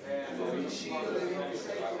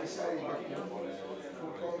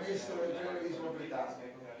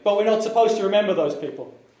 But we're not supposed to remember those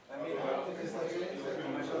people.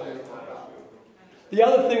 The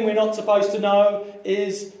other thing we're not supposed to know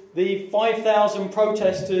is the 5,000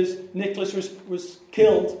 protesters Nicholas was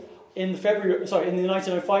killed in the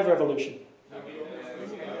 1905 revolution.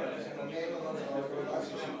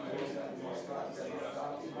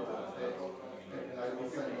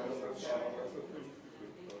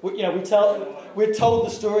 We're told the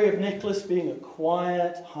story of Nicholas being a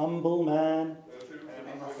quiet, humble man.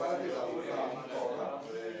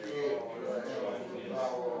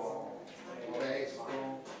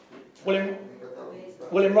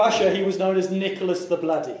 Well, in Russia, he was known as Nicholas the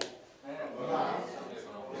Bloody.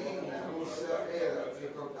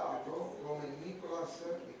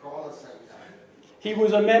 He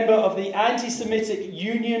was a member of the Anti-Semitic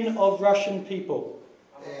Union of Russian People.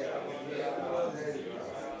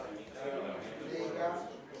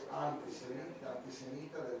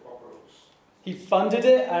 He funded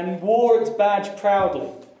it and wore its badge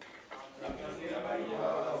proudly.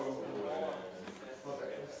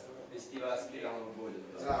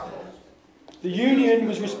 The Union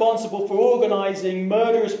was responsible for organizing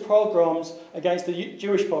murderous pogroms against the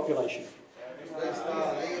Jewish population.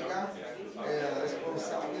 Questa lega era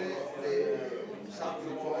responsabile dei sacchi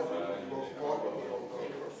di forze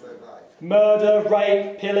ebraiche. Murder,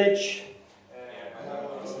 rape, pillage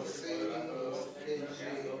Assassini,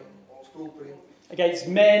 scheggi, stupri, against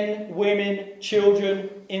men, women, children,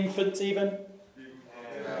 infants even.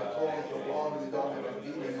 contro uomini, donne,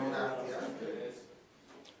 bambini non nati anche.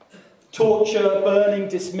 Torture, burning,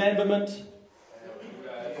 dismemberment.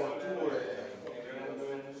 Torture,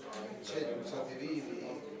 uccisi, bruciati vivi,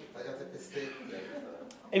 tagliate pestetti.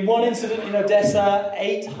 In one incident in Odessa,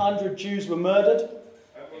 800 Jews were murdered.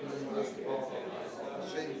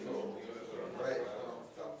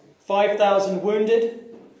 5,000 wounded.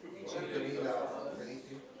 5.000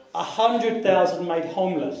 feriti. 100,000 made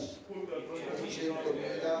homeless.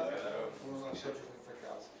 100.000 furono lasciati senza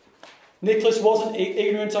casa. Nicholas wasn't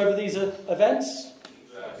ignorant over these events.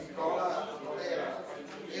 Nicola non era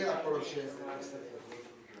a conoscenza di queste cose.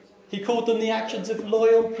 He called them the actions of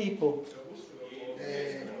loyal people.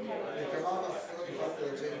 Le chiamava azioni fatte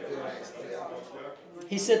da gente onesta, leale.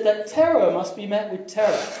 He said that terror must be met with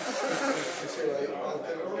terror. Diceva, al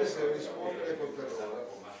terrore si deve rispondere col terrore.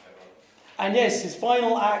 And yes, his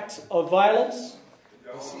final act of violence E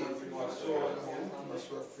sì, l'ultima sua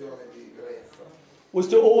azione di violenza was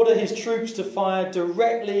to order his troops to fire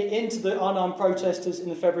directly into the unarmed protesters in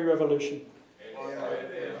the February Revolution. era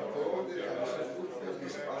ordine alle sue truppe di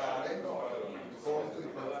sparare contro i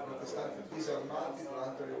protestanti disarmati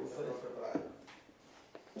durante la rivoluzione di febbraio.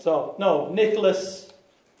 So, no, Nicholas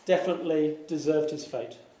definitely deserved his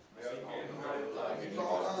fate.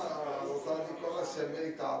 Lo zar Nicola si è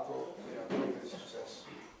meritato quello che è successo.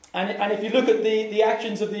 And if you look at the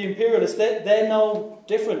actions of the imperialists, they're no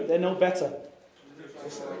different, they're no better. E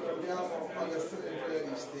se ricordiamo le azioni dei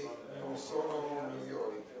imperialisti non sono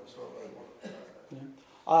migliori, non sono meglio.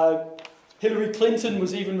 Hillary Clinton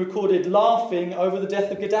was even recorded laughing over the death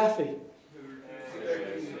of Gaddafi.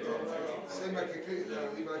 Sembra che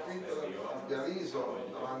Hillary Clinton abbia riso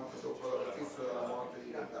dopo la notizia della morte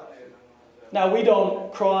di Gaddafi. Now, we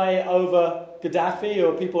don't cry over Gaddafi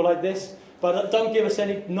or people like this, but don't give us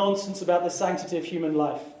any nonsense about the sanctity of human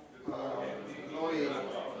life. Noi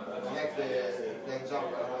non è che piangiamo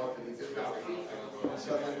per la morte di Gaddafi, non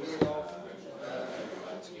siamo nemmeno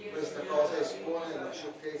questa cosa espone la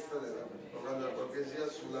sciocchezza della propaganda della borghesia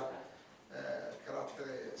sul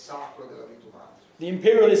carattere sacro della vita umana. The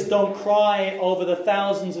imperialists don't cry over the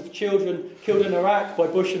thousands of children killed in Iraq by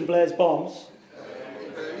Bush and Blair's bombs. Gli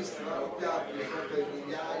imperialisti non hanno pianto di fronte alle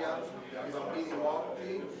migliaia di bambini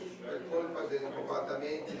morti per colpa dei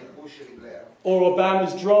bombardamenti di Bush e di Blair, Or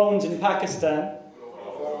Obama's drones in Pakistan.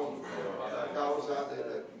 o a causa dei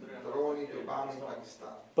droni di Obama in Pakistan.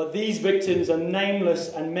 But these victims are nameless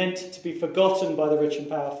and meant to be forgotten by the rich and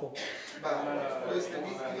powerful. Ma queste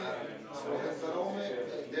vittime sono senza nome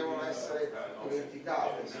e devono essere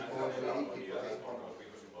dimenticate secondo i ricchi potenti.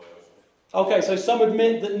 Okay, so some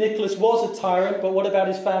admit that Nicholas was a tyrant, but what about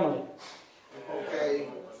his family? Ok,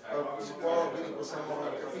 quindi possiamo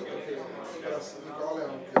aver capito che Nicola è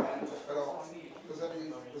un tirante, però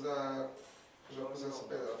cosa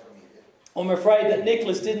sapere della famiglia? I'm afraid that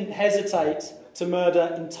Nicholas didn't hesitate to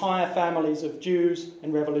murder entire families of Jews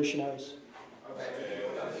and revolutionaries.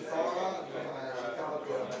 Nicola non ha esitato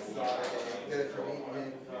per ammazzare intere famiglie di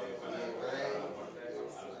ebrei.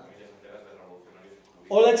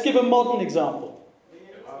 Or let's give a modern example.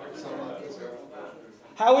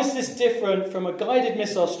 How is this different from a guided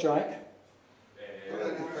missile strike Qual è la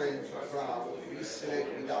differenza fra un missile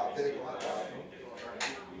guidato, telecomandato,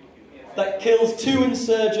 that kills 2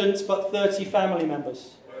 insurgents but 30 family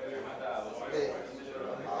members? che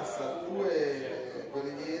ammazza 2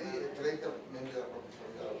 guerriglieri e 30 membri della propria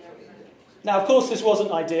famiglia? Now, of course, this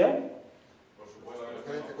wasn't ideal.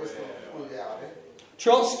 Ovviamente questo non fu ideale.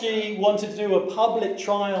 Trotsky wanted to do a public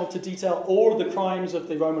trial to detail all of the crimes of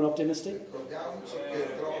the Romanov dynasty. Ricordiamoci che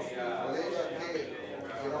Trotsky voleva che i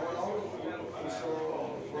Romanov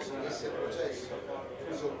fossero messi a processo,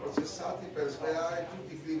 fossero processati per svelare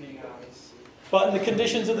tutti i crimini commessi. But in the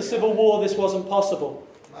conditions of the Civil War, this wasn't possible.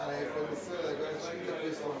 Ma nelle condizioni della guerra civile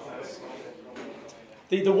questo non fu possibile.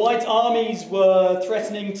 The White Armies were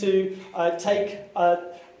threatening to take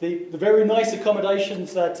the very nice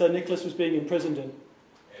accommodations that Nicholas was being imprisoned in.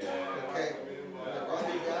 Perché quando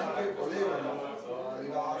i bianchi volevano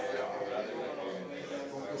arrivare a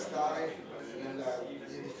conquistare gli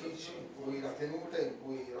edifici in cui la tenuta in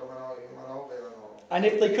cui i Romanov erano. And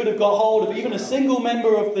if they could have got hold of even a single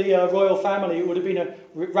member of the royal family, it would have been a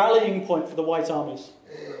rallying point for the White Armies.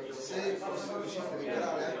 E se fossero riusciti a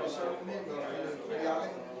liberare anche solo un membro della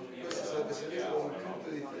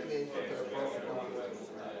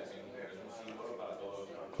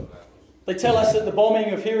They tell us that the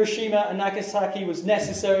bombing of Hiroshima and Nagasaki was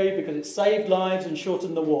necessary because it saved lives and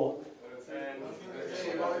shortened the war.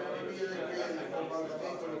 Si vuole dire che il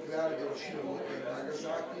bombardamento nucleare di Hiroshima e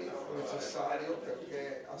Nagasaki fu necessario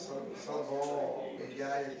perché salvò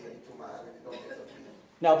migliaia di vite umane, di donne e bambini.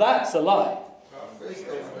 Now that's a lie.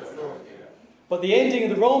 Questo è un errore. But the ending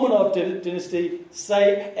of the Romanov dynasty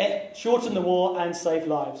shortened the war and saved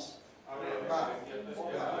lives. Ma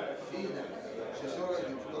alla fine ci sono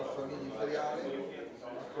addirittura la famiglia imperiale,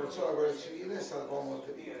 accorciò la guerra civile e salvò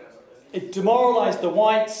molte vite. It demoralized the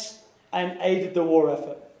whites and aided the war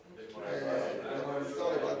effort. Demoralizzò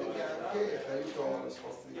le guardie bianche e aiutò le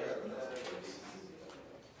sforze di guerra.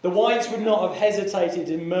 The whites would not have hesitated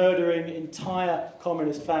in murdering entire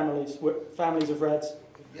communist families of Reds.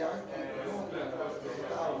 I bianchi non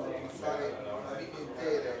esitavano a ammazzare famiglie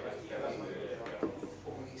intere di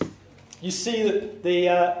comunisti. You see that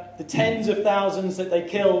the tens of thousands that they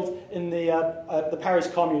killed in the Paris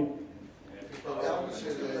Commune. Ricordiamoci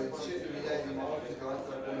le decine di migliaia di morti durante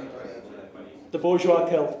la Commune di Parigi. The bourgeois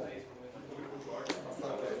killed.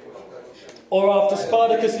 Abbastanza ricordiamoci. Or after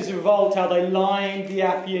Spartacus' revolt, how they lined the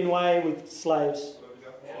Appian Way with slaves.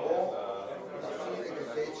 O la fine che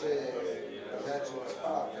fece l'esercito di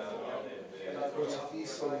Sparta, il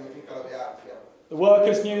crocifisso in tutta la Via Appia. The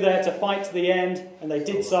workers knew they had to fight to the end, and they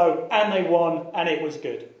did so, and they won, and it was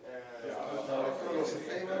good. Loro lo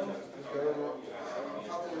sapevano, perché avevano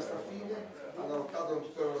fatto questa fine, hanno lottato con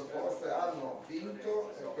tutte le loro forze, hanno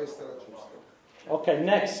vinto e questo era giusto. Okay,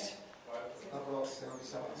 next. La prossima mi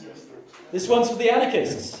sa la sesta. This one's for the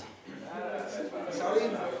anarchists.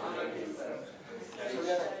 Salin?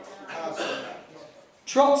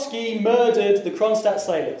 Trotsky murdered the Kronstadt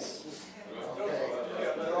sailors.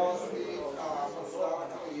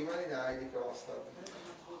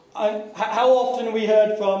 And how often have we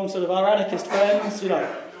heard from sort of our anarchist friends,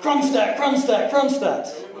 Kronstadt, Kronstadt,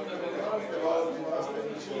 Kronstadt?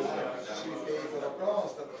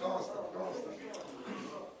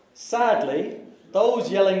 Sadly, those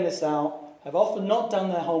yelling this out have often not done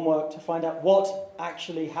their homework to find out what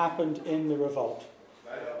actually happened in the revolt.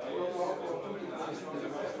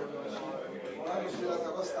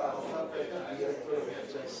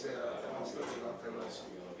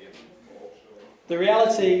 The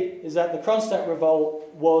reality is that the Kronstadt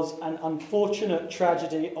revolt was an unfortunate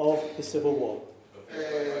tragedy of the Civil War.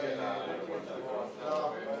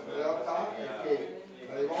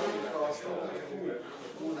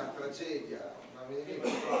 Una tragedia, un avvenimento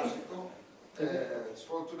tragico,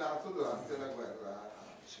 sfortunato durante la guerra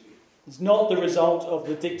civile. It's not the result of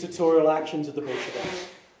the dictatorial actions of the Bolsheviks.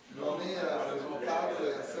 Non era il risultato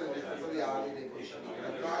delle azioni dittatoriali dei bolscevichi,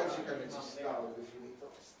 una tragica necessità, l'ho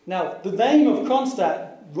definito. Now, the name of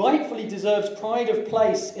Kronstadt rightfully deserves pride of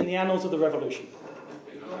place in the annals of the revolution.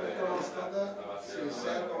 Il nome Kronstadt si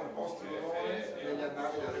riserva un posto di onore negli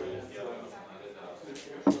annali della rivoluzione.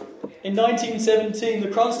 In 1917, the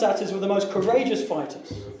Kronstadters were the most courageous fighters.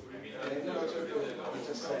 Nel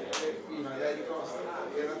 1917 i migliaia di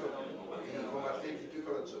Kronstadt erano i combattenti più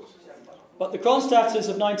coraggiosi. But the Kronstadters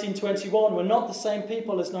of 1921 were not the same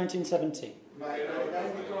people as 1917. Ma i migliaia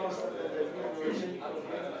di Kronstadt del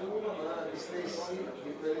 1921 non erano gli stessi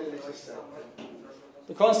di quelli del 17.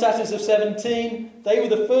 The Kronstadters of 17, they were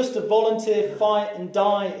the first to volunteer, fight and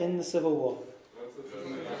die in the Civil War. I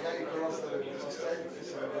migliaia di Kronstadt del 17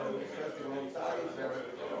 sarebbero offerti volontari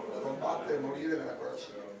per combattere e morire nella guerra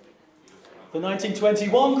civile. The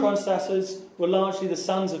 1921 Kronstadters were largely the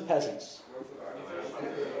sons of peasants.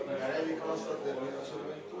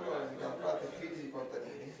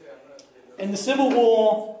 In the Civil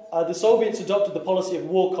War, the Soviets adopted the policy of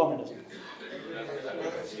war communism.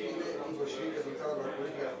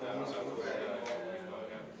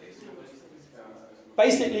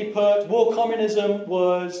 Basically put, war communism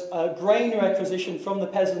was a grain requisition from the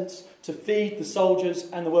peasants to feed the soldiers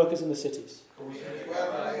and the workers in the cities.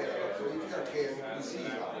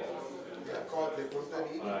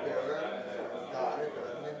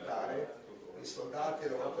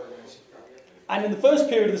 And in the first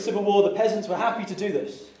period of the Civil War, the peasants were happy to do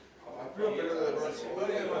this.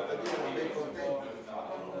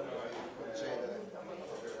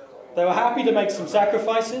 They were happy to make some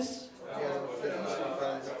sacrifices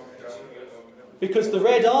because the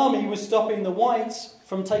Red Army was stopping the whites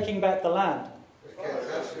from taking back the land.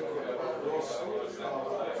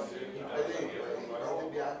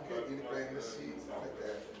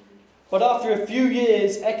 But after a few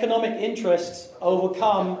years, economic interests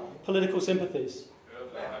overcome political sympathies.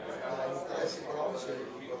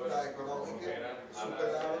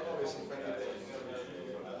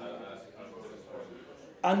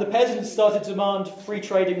 And the peasants started to demand free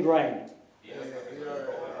trade in grain.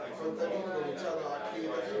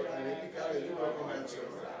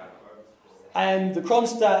 And the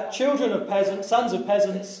Kronstadt children of peasants, sons of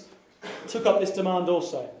peasants, took up this demand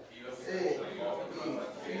also. E i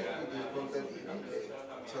figli dei contadini che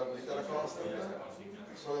c'erano lì dalla costa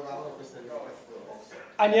sollevavano queste rivendicazioni.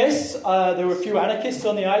 And yes, there were a few anarchists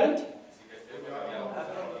on the island,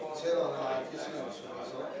 C'erano anarchici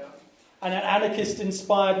sull'isola and an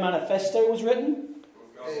anarchist-inspired manifesto was written.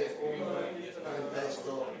 e un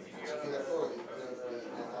manifesto ispiratore degli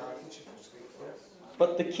anarchici fu scritto.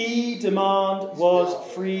 But the key demand was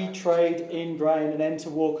free trade in grain, an end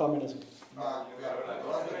to war communism. Ma la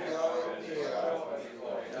domanda chiave era il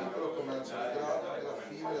piccolo commercio di grano e la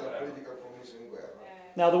fine della politica del comunismo in guerra.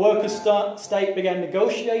 Now the workers' state began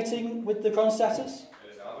negotiating with the Kronstadters,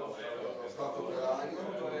 Lo Stato operaio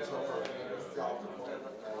cominciò a fare un negoziato con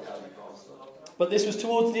gli altri costi. but this was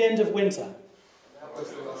towards the end of winter, Ma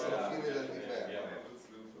questo era la fine dell'inverno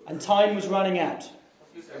and time was running out.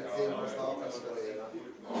 e il tempo stava per scadere.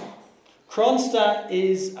 Kronstadt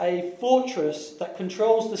is a fortress that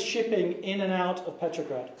controls the shipping in and out of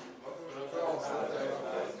Petrograd. Kronstadt è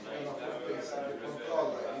una fortezza che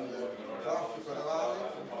controlla il traffico navale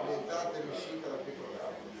l'entrata e l'uscita da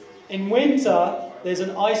Petrogrado. In winter, there's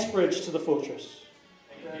an ice bridge to the fortress.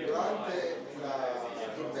 Durante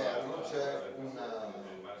l'inverno c'è un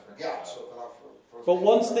ghiaccio tra la fortezza. But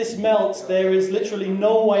once this melts, there is literally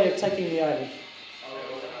no way of taking the island.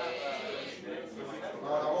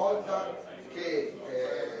 Ma una volta che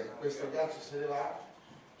questo ghiaccio se ne va,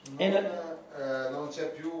 non c'è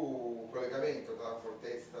più collegamento tra la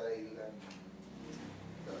fortezza e la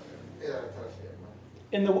terraferma.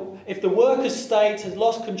 If the workers' state has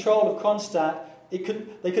lost control of Kronstadt, they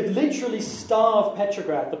could literally starve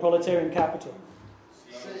Petrograd, the proletarian capital.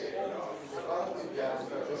 Se il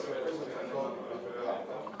ghiaccio avesse preso il controllo di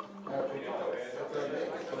Petrogrado,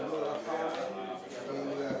 naturalmente condurre la fame il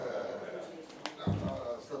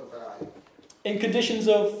Stato operaio. In conditions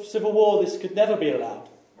of civil war, this could never be allowed.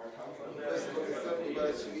 In queste condizioni di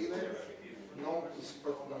guerra civile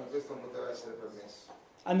questo non poteva essere permesso.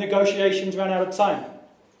 And negotiations ran out of time.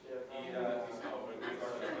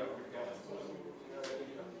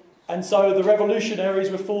 And so the revolutionaries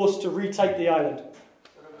were forced to retake the island.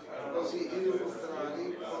 Così i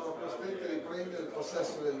rivoluzionari furono costretti a riprendere il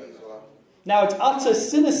possesso dell'isola. Now, it's utter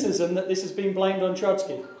cynicism that this has been blamed on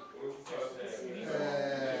Trotsky. Per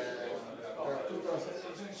tutta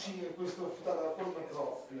questo dalla colpa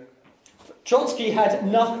Trotsky. Trotsky had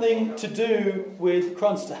nothing to do with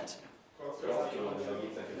Kronstadt.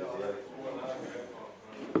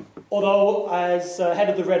 Although, as head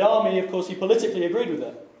of the Red Army, of course, he politically agreed with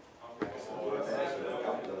them.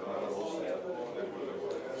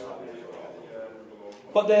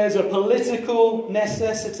 But there's a political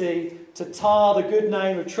necessity to tar the good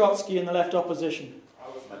name of Trotsky in the left opposition.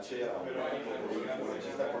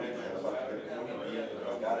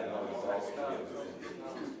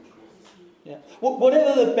 Yeah.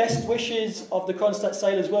 Whatever the best wishes of the Kronstadt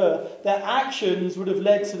sailors were, their actions would have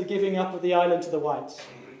led to the giving up of the island to the whites.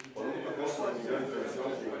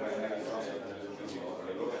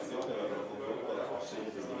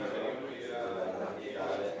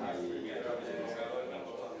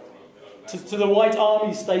 To the white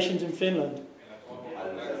armies stationed in Finland.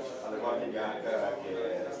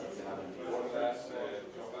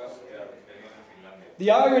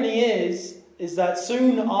 The irony is that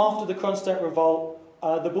soon after the Kronstadt revolt,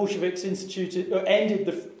 the Bolsheviks ended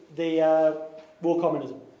the war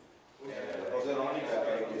communism.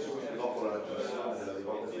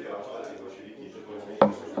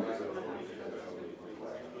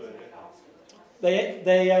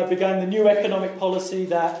 They began the new economic policy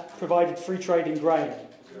that provided free trade in grain.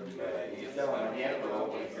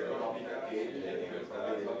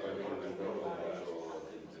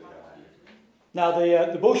 Now,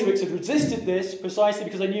 the Bolsheviks had resisted this precisely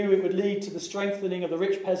because they knew it would lead to the strengthening of the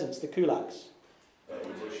rich peasants, the kulaks.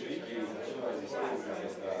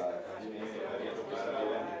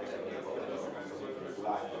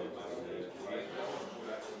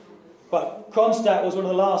 But Kronstadt was one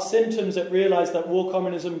of the last symptoms that realized that war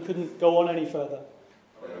communism couldn't go on any further.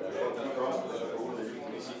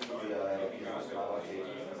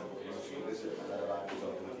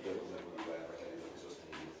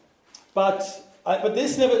 But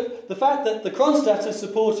the fact that the Kronstadters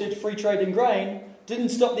supported free trade in grain didn't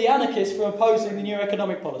stop the anarchists from opposing the new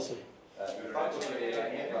economic policy.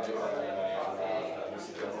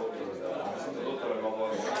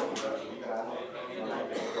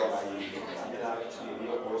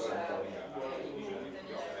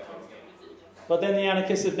 But then the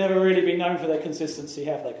anarchists have never really been known for their consistency,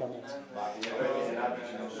 have they, comrades?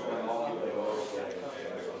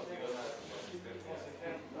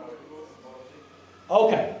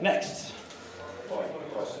 Okay, next.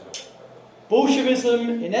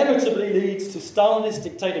 Bolshevism inevitably leads to Stalinist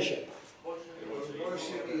dictatorship. Il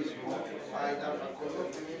bolscevismo ha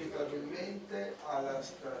condotto inevitabilmente alla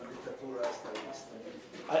dittatura stalinista.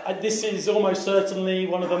 This is almost certainly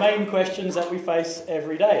one of the main questions that we face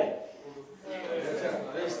every day.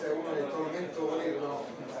 Questo è uno dei tormentori, no?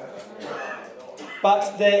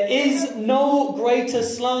 But there is no greater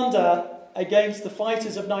slander against the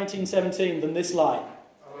fighters of 1917 than this lie.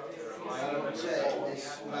 Ma non c'è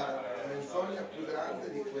nessuna menzogna più grande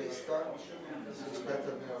di questa rispetto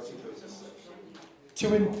al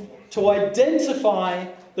 1917. To identify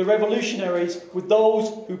the revolutionaries with those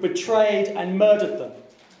who betrayed and murdered them.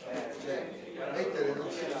 Cioè, mettere nello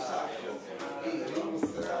stesso sacco i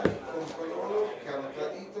rivoluzionari con coloro che hanno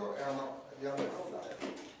tradito e li hanno ammazzati.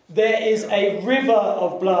 There is a river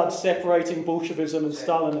of blood separating Bolshevism and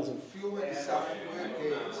Stalinism. Fiume di sangue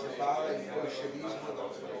che separa il bolscevismo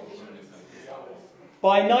dallo stalinismo.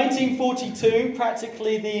 By 1942,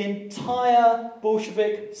 practically the entire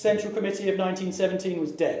Bolshevik Central Committee of 1917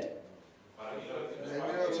 was dead. Nel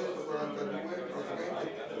 1942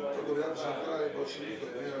 praticamente tutto il governo centrale bolscevico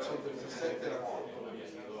del 1917 era morto.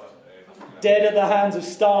 Dead at the hands of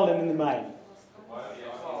Stalin in the main.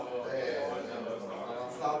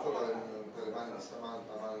 Avanzato per le mani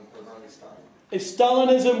di Stalin. If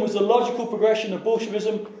Stalinism was the logical progression of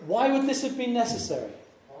Bolshevism, why would this have been necessary?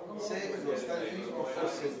 Se lo stalinismo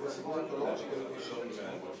fosse il proseguimento logico del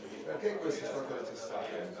bolscevismo, perché questo è stato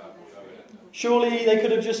necessario? Surely they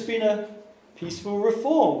could have just been a peaceful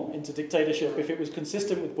reform into dictatorship if it was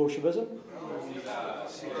consistent with Bolshevism.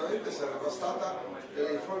 Sicuramente sarebbe stata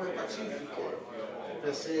delle riforme pacifiche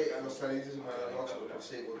per se lo stalinismo era il logico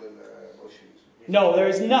proseguo del bolscevismo. No, there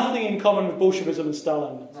is nothing in common with Bolshevism and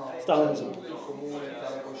Stalinism. C'è tutto in comune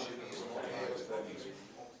tra il bolscevismo e lo stalinismo.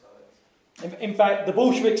 In fact, the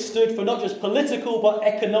Bolsheviks stood for not just political but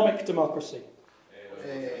economic democracy.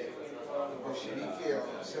 I bolscevichi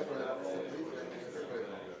erano sempre le politica e quelle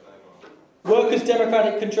economiche. Workers'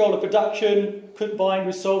 democratic control of production combined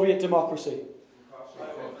with Soviet democracy. Il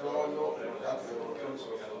controllo dato dai lavoratori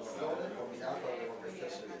sulla produzione combinato alla democrazia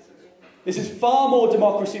sovietica. This is far more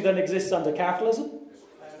democracy than exists under capitalism.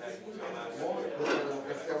 Questa è una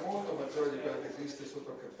democrazia molto maggiore di quella che esiste sotto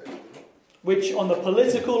il capitalismo, Which on the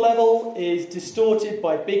political level is distorted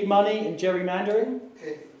by big money and gerrymandering,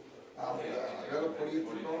 che a livello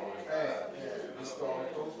politico è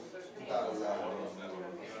distorto dalla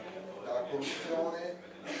corruzione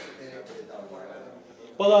e dal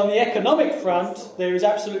but on the economic front there is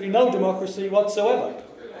absolutely no democracy whatsoever.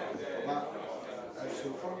 ma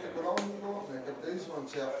sul fronte economico nel capitalismo non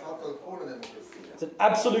c'è affatto alcuna democrazia. It's an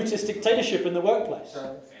absolutist dictatorship in the workplace. C'è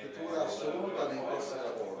una dittatura assoluta nei posti di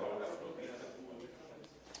lavoro.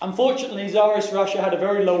 Unfortunately, Tsarist Russia had a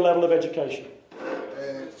very low level of education.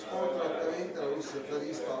 Sfortunatamente la Russia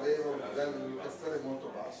zarista aveva un livello di educazione molto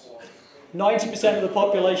basso. 90% of the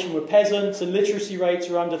population were peasants and literacy rates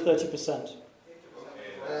were under 30%. 90%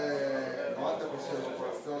 della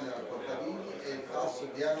popolazione era contadini e il tasso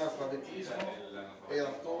di analfabetismo era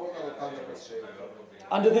attorno all'80%.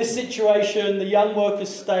 Under this situation, the young workers'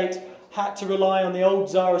 state had to rely on the old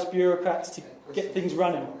Tsarist bureaucrats to get things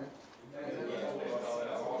running.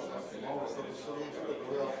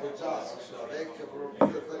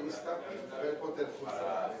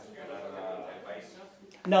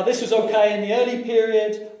 Now, this was okay in the early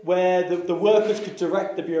period where the workers could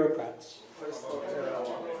direct the bureaucrats.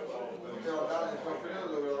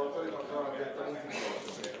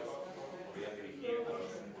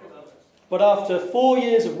 But after 4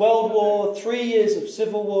 years of World War, 3 years of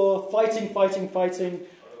Civil War, fighting,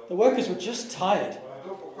 the workers were just tired.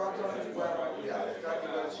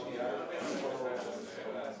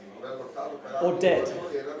 Or dead.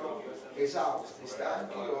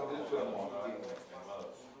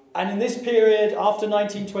 And in this period, after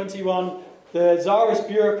 1921, the Tsarist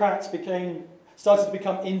bureaucrats started to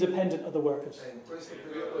become independent of the workers.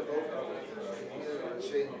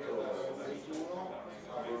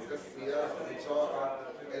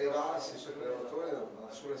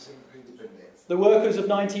 The workers of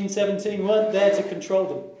 1917 weren't there to control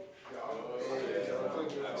them.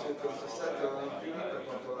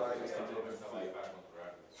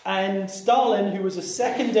 And Stalin, who was a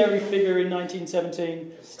secondary figure in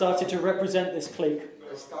 1917, started to represent this clique.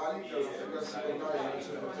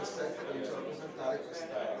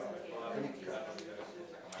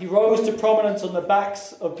 He rose to prominence on the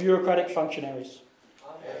backs of bureaucratic functionaries.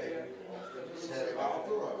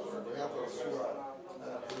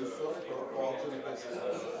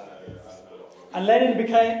 And Lenin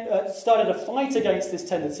started a fight against this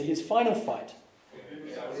tendency, his final fight.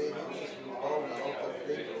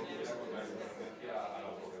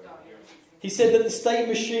 He said that the state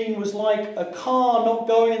machine was like a car not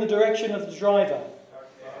going in the direction of the driver.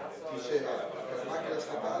 Diceva che la macchina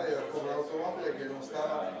statale era come un'automobile che non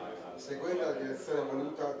stava seguendo la direzione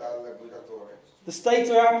voluta dal guidatore. The state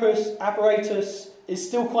apparatus is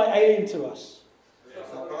still quite alien to us.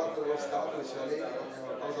 L'apparato dello Stato è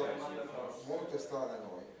una cosa molto strana a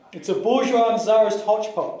noi. It's a bourgeois and czarist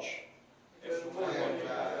hodgepodge. È una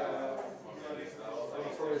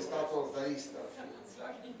forma di Stato zarista.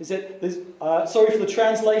 Sorry for the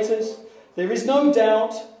translators. There is no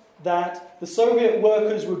doubt that the Soviet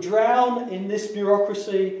workers will drown in this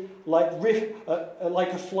bureaucracy like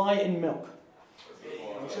a fly in milk.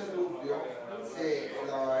 Non c'è dubbio che i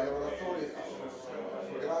lavoratori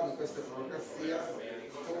affogheranno in questa burocrazia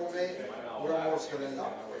come una mosca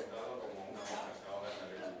nell'acqua.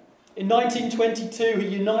 In 1922, he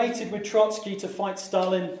united with Trotsky to fight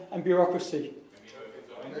Stalin and bureaucracy.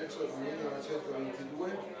 Nel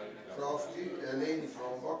 1922 Trotsky e Lenin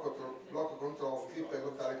furono un blocco con Trotsky per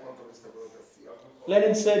lottare contro questa burocrazia.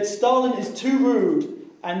 Lenin said, Stalin is too rude,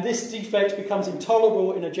 and this defect becomes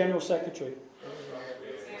intolerable in a general secretary.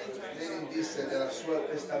 Lenin disse nel suo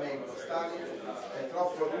testamento, Stalin è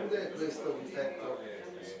troppo rude e questo difetto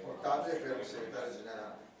portabile per un segretario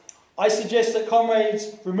generale. I suggest that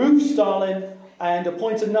comrades remove Stalin and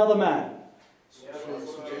appoint another man.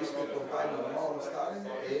 Suggerisco che compaiono un nuovo Stalin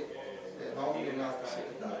e nomini un altro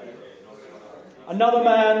segretario. Another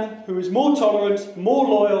man who is more tolerant, more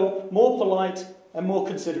loyal, more polite, and more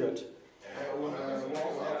considerate. Un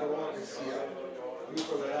altro uomo che sia più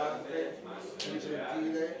tollerante, più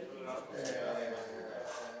gentile,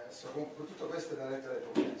 con tutto questo nella lettera del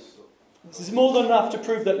commesso. This is more than enough to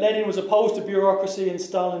prove that Lenin was opposed to bureaucracy and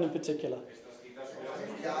Stalin in particular.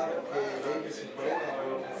 È chiaro che Lenin si opponeva alla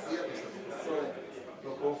burocrazia, questa situazione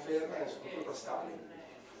lo conferma e soprattutto Stalin.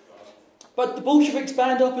 But the Bolsheviks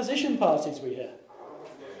banned opposition parties, we hear.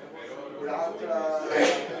 Un'altra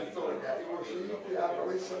attenzione, i bolscevichi hanno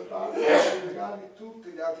messo al bando illegali tutti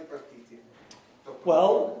gli altri partiti.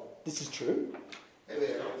 Well, this is true. È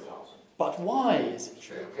vero. But why is it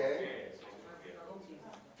true? Perché?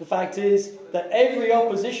 The fact is that every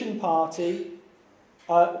opposition party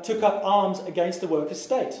took up arms against the workers'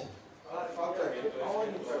 state. Il fatto è che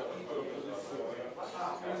ogni partito d'opposizione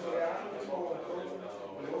ha un reale contro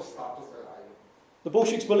lo Stato operaio. The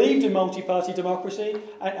Bolsheviks believed in multi-party democracy,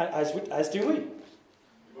 as do we.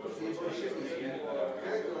 I bolscevichi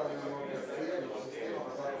credono nella democrazia, in un sistema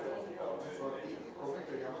basato su partiti, come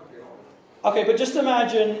crediamo anche noi. Okay, but just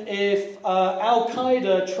imagine if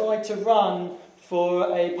Al-Qaeda tried to run for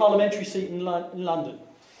a parliamentary seat in London.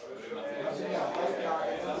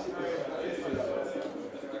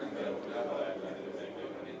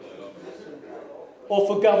 Or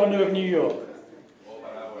for governor of New York.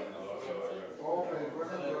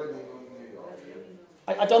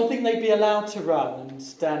 I don't think they'd be allowed to run and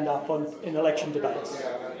stand up in election debates.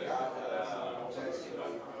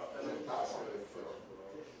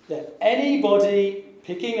 Yeah. Anybody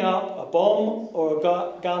picking up a bomb or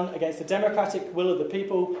a gun against the democratic will of the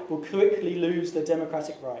people will quickly lose their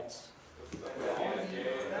democratic rights.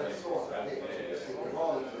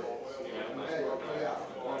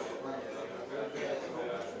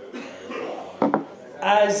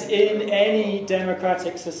 As in any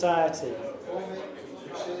democratic society.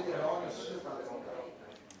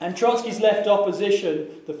 And Trotsky's left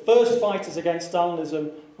opposition, the first fighters against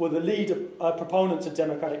Stalinism, were the lead proponents of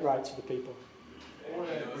democratic rights for the people.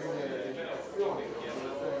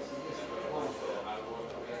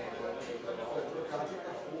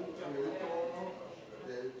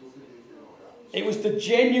 It was the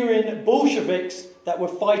genuine Bolsheviks that were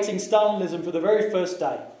fighting Stalinism for the very first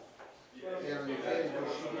day.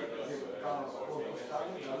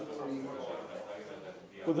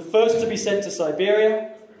 Were the first to be sent to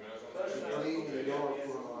Siberia.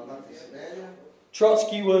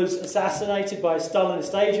 Trotsky was assassinated by a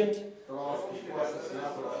Stalinist agent.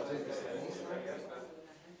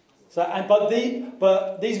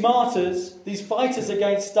 But these martyrs, these fighters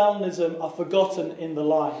against Stalinism, are forgotten in the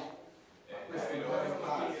lie.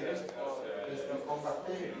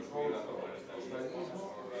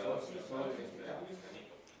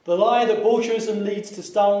 The lie that Bolshevism leads to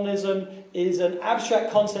Stalinism is an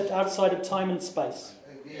abstract concept outside of time and space.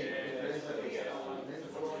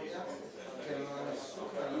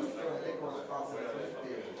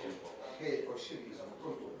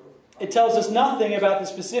 It tells us nothing about the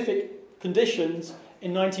specific conditions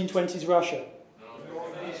in 1920s Russia.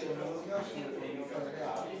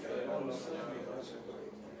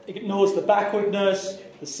 It ignores the backwardness,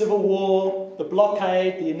 the civil war, the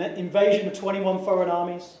blockade, the invasion of 21 foreign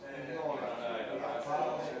armies.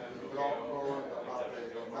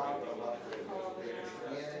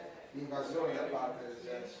 l'invasione da parte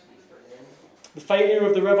dell'esercito straniero, the failure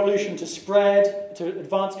of the revolution to spread to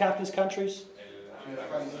advanced capitalist countries, il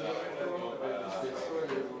fallimento dell'ispezione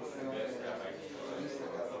dell'evoluzione socialista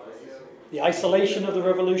che altri paesi, the isolation of the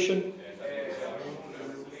revolution.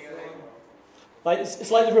 Like it's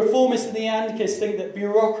like the reformists and the anarchists think that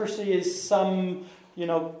bureaucracy is some,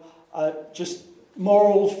 just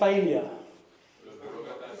moral failure.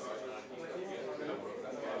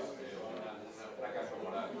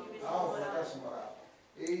 un fracasso morale.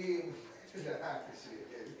 E anche sì,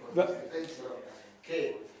 penso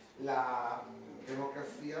che la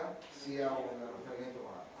democrazia sia un fallimento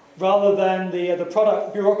morale. Rather than the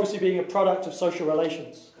product, bureaucracy being a product of social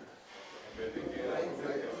relations.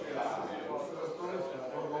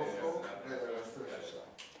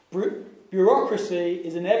 Bureaucracy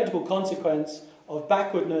is an inevitable consequence of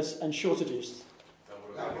backwardness and shortages.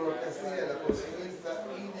 La burocrazia è la conseguenza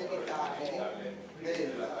inevitabile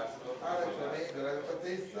della totale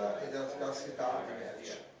dell'arretratezza e della scarsità di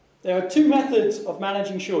merci. There are two methods of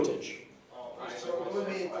managing shortage. Ci sono due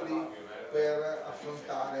metodi per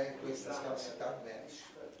affrontare questa scarsità di merci.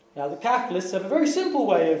 Now, the capitalists have a very simple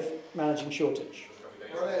way of managing shortage.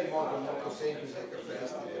 Qual è il modo molto semplice dei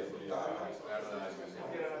capitalisti di affrontarla?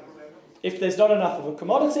 If there's not enough of a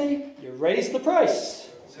commodity, you raise the price.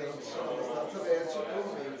 Se non ci sono abbastanza merci, tu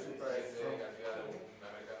aumenti il prezzo.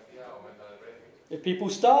 If people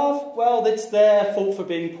starve, well, it's their fault for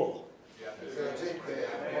being poor. Se la gente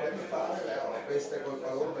vuole di fare, questa è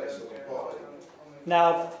colpa loro perché sono poveri.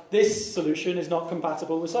 Now, this solution is not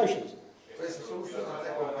compatible with socialism. Questa soluzione non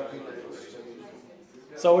è compatibile con il socialismo.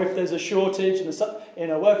 So if there's a shortage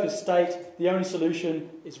in a workers' state, the only solution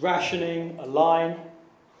is rationing, a line.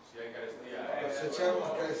 Se c'è una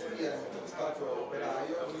carestia nello stato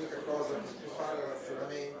operaio, l'unica cosa che si può fare è il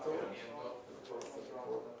razionamento.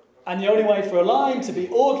 And the only way for a line to be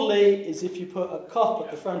orderly is if you put a cop at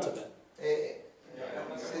the front of it. E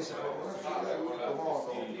se si forma una fila, l'unico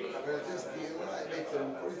modo per gestirla è mettere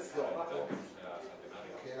un poliziotto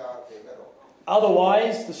che la tenga dopo.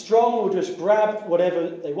 Otherwise, the strong will just grab whatever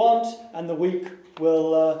they want and the weak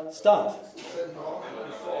will starve. Se no,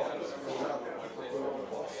 i forti si prenderanno tutto quello che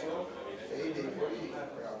possono e i deboli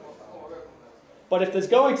impereranno fame. But if there's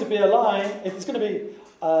going to be a line, if there's going to be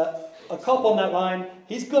a cop on that line,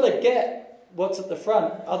 he's got to get what's at the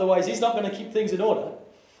front. Otherwise, he's not going to keep things in order.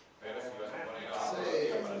 Se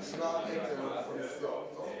si va a mettere un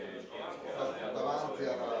poliziotto davanti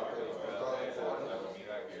alla portata,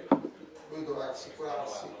 lui dovrà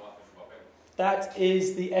assicurarsi That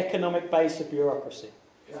is the economic base of bureaucracy.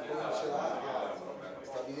 che comincerà a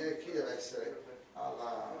stabilire chi deve essere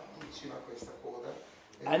vicino a questa coda.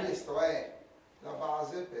 E questa è la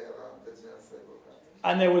base per la degenerazione burocratica.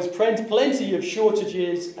 And there was plenty of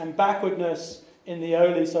shortages and backwardness in the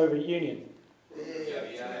early Soviet Union.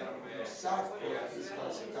 E c'è un sacco di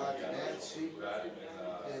scarsità di merci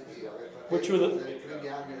e di arretratezza nei primi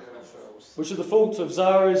anni della rivoluzione russa. Which are the fault of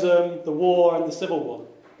Tsarism, the war, and the Civil War.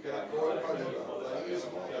 Che è la colpa del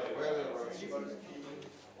zarismo, della guerra e della guerra civile.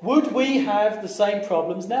 Would we have the same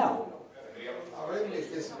problems now? Avremo gli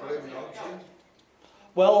stessi problemi oggi?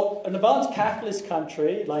 Well, an advanced capitalist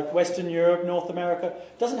country like Western Europe, North America,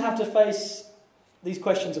 doesn't have to face these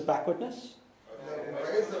questions of backwardness. Un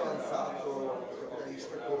paese avanzato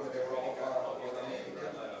capitalista come l'Europa o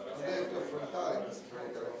l'America non deve più affrontare questi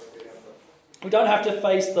problemi della arretratezza. We don't have to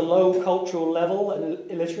face the low cultural level and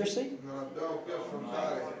illiteracy. Non dobbiamo più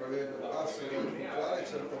affrontare il problema del basso livello culturale,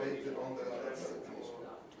 certamente non dell'analfabetismo.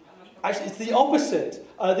 Actually, it's the opposite.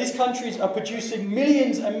 These countries are producing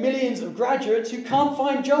millions and millions of graduates who can't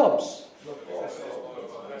find jobs. L'opposto,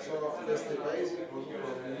 sono questi paesi che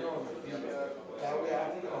producono milioni di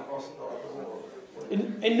laureati che non possono trovare lavoro.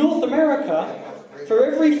 In North America, for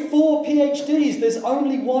every 4 PhDs, there's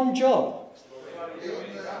only one job. In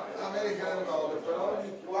America del Nord, per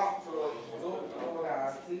ogni 4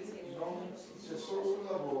 laureati c'è solo un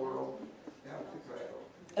lavoro e altri 3.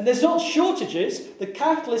 And there's not shortages. The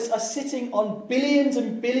capitalists are sitting on billions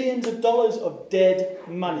and billions of dollars of dead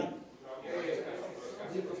money.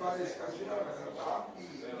 Dico fare scarsità, ma in realtà i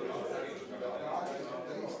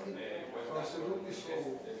capitalisti sono seduti su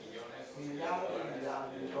miliardi e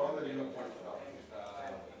miliardi di dollari non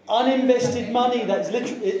utilizzati. Uninvested money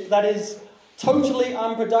that is totally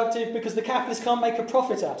unproductive because the capitalists can't make a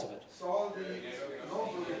profit out of it. Soldi non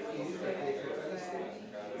produttivi perché i capitalisti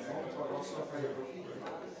non possono fare profitti.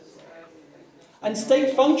 And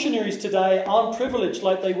state functionaries today aren't privileged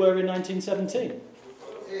like they were in 1917.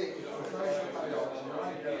 E i funzionari statali oggi non hanno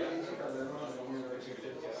i privilegi che avevano nel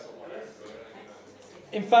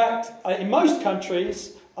 1917. In fact, in most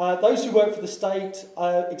countries, those who work for the state,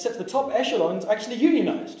 except for the top echelons, are actually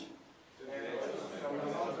unionised.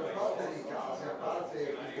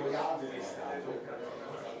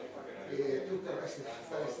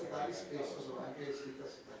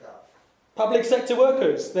 Public sector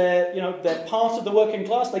workers, they're part of the working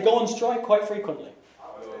class, they go on strike quite frequently.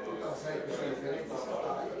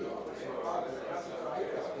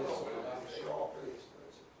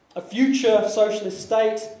 A future socialist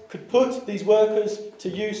state could put these workers to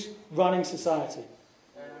use running society.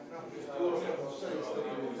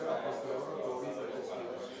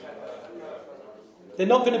 They're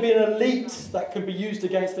not going to be an elite that can be used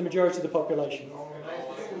against the majority of the population.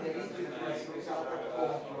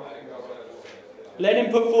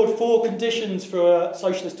 Lenin put forward 4 conditions for a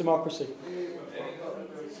socialist democracy.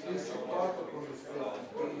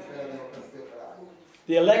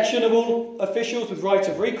 The election of all officials with right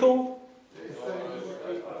of recall.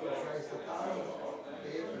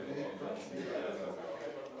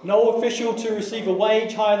 No official to receive a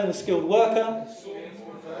wage higher than a skilled worker.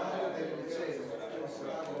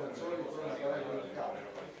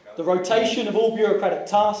 The rotation of all bureaucratic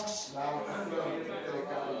tasks.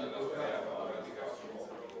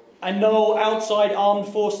 And no outside armed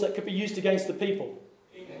force that could be used against the people.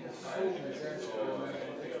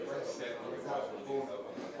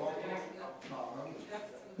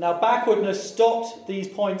 Now, backwardness stopped these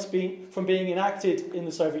points from being enacted in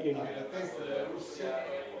the Soviet Union.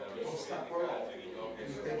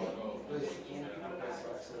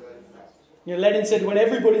 Lenin said, when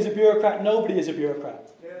everybody's a bureaucrat, nobody is a bureaucrat.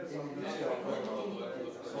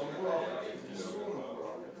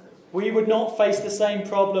 We would not face the same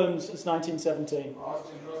problems as 1917.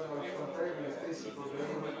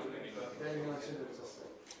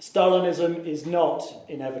 Stalinism is not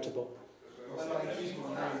inevitable.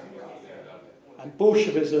 And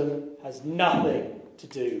Bolshevism has nothing to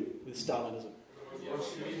do with Stalinism.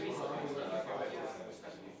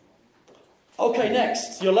 Okay,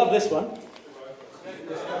 next. You'll love this one.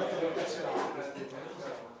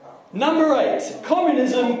 Number 8.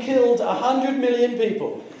 Communism killed 100 million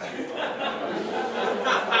people.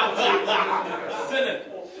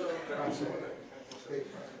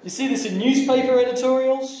 You see this in newspaper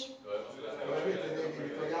editorials.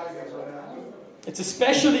 It's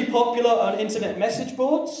especially popular on internet message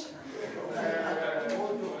boards.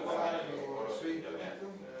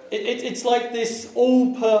 It's like this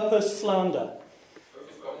all-purpose slander.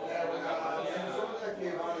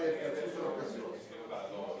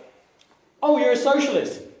 Oh, you're a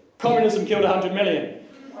socialist. Communism killed 100 million.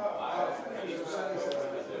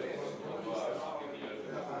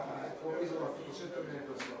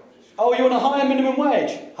 Oh, you want a higher minimum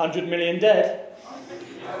wage? 100 million dead.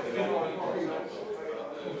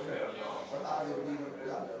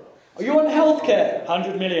 Oh, you want healthcare?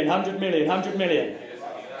 100 million, 100 million, 100 million.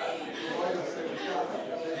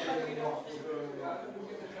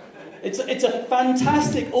 It's a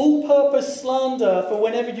fantastic all-purpose slander for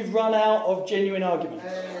whenever you've run out of genuine arguments.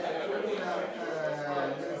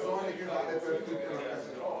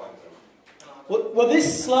 Well,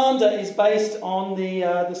 this slander is based on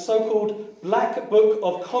the so-called Black Book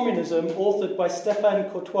of Communism, authored by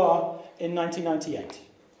Stéphane Courtois in 1998.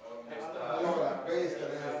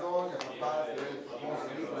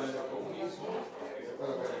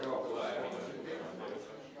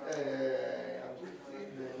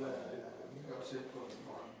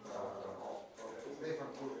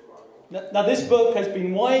 Now, this book has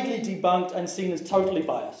been widely debunked and seen as totally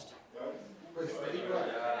biased.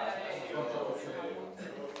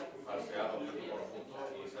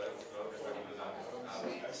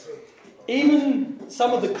 Even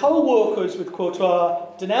some of the co-workers with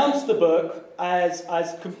Courtois denounced the book as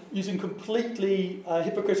using completely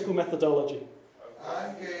hypocritical methodology.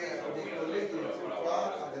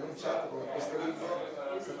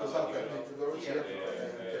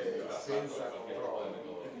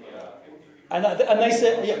 And they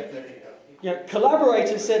said,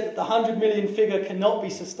 collaborators said that the 100 million figure cannot be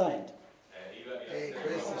sustained.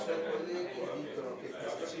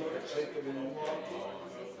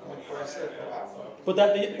 But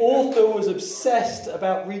that the author was obsessed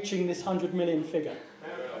about reaching this 100 million figure.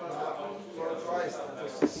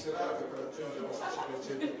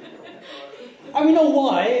 And we know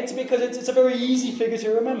why. It's because it's a very easy figure to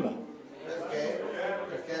remember.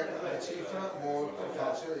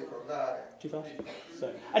 Too fast?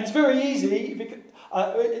 And it's very easy.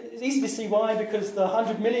 It's easy to see why, because the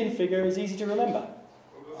 100 million figure is easy to remember.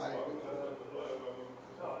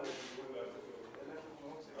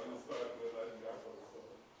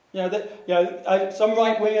 Some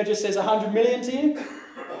right winger just says 100 million to you.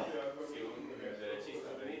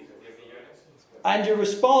 And your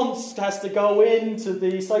response has to go into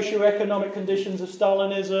the socio-economic conditions of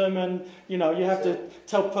Stalinism, and you have to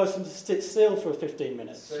tell a person to sit still for 15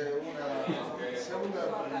 minutes. Se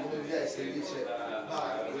una inglese dice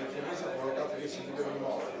ma le famose provocate che si chiudono i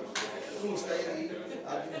morti, tu stai lì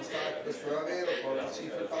a dimostrare che questo era vero, porti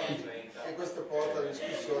cifre, fatti, e questo porta a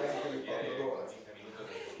discussione anche nel proprio d'ora.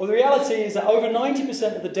 Well, the reality is that over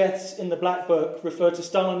 90% of the deaths in the Black Book refer to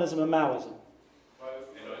Stalinism and Maoism.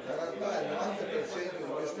 La realtà è il 90% di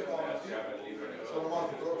queste morti sono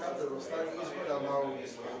morti provocate dallo stalinismo e dal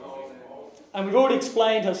maoismo. And we've already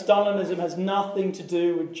explained how Stalinism has nothing to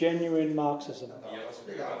do with genuine Marxism. Ho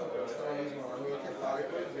spiegato che lo stalinismo non ha nulla a che fare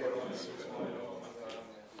con il vero marxismo.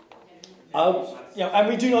 And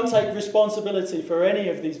we do not take responsibility for any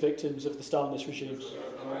of these victims of the Stalinist regimes.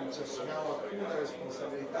 Non ci assumiamo alcuna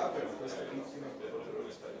responsabilità per queste vittime dello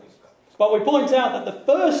stalinismo. But we point out that the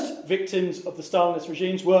first victims of the Stalinist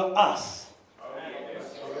regimes were us.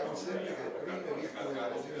 Spieghiamo sempre che le prime vittime del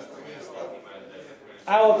regime stalinista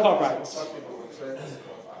Our comrades. sono stati noi, cioè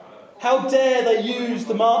How dare they use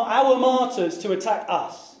our martyrs to attack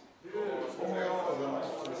us? come osano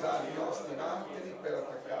usare i nostri martiri per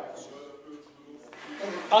attaccarci.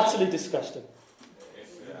 Utterly disgusting.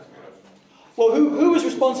 Well, who was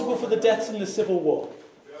responsible for the deaths in the Civil War?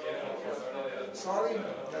 Sorry,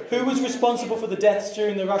 Who was responsible for the deaths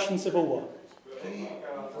during the Russian Civil War? chi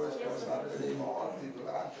fu responsabile dei morti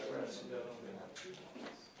durante la guerra civile?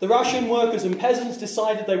 The Russian workers and peasants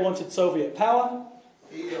decided they wanted Soviet power.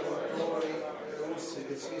 I lavoratori russi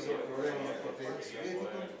decisero che volevano il potere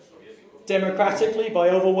sovietico Democratically, by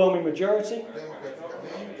overwhelming majority.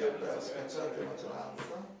 democraticamente per schiacciante maggioranza.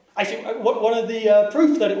 Actually, one of the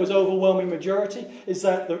proof that it was overwhelming majority is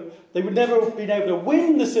that they would never have been able to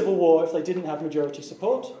win the Civil War if they didn't have majority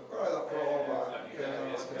support. Però è la prova che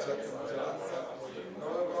nella schiacciante maggioranza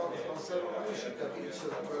non sarebbero riusciti a vincere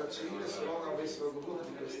la guerra civile se non avessero goduto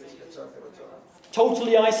di questa schiacciante maggioranza.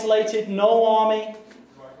 Totally isolated, no army.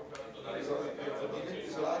 Totalmente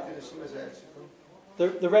isolati, nessun esercito.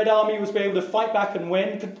 The Red Army was able to fight back and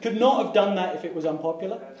win. Could not have done that if it was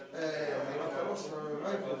unpopular. La Russia non aveva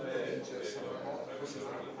mai potuto vincere se non fosse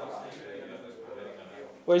stato popolare.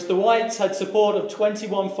 Whereas the Whites had support of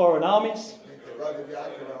 21 foreign armies. Mentre i guardie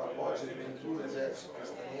bianchi avevano l'appoggio di 21 eserciti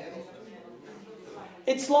stranieri.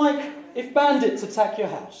 It's like if bandits attack your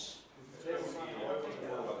house.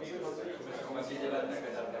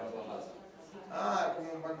 Ah, come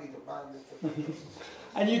un bandit.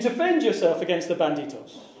 And you defend yourself against the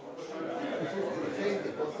banditos. Tu ti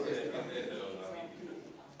difendi contro questi banditi.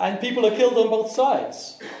 And people are killed on both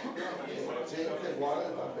sides. La gente muore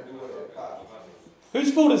da ambedue le parti.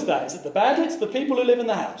 Whose fault is that? Is it the bandits, the people who live in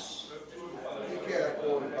the house? Di chi è la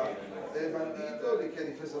colpa? Del bandito o di chi ha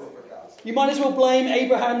difeso la propria casa? You might as well blame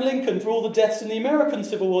Abraham Lincoln for all the deaths in the American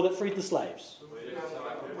Civil War that freed the slaves.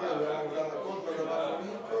 Poi dobbiamo dare la colpa ad Abraham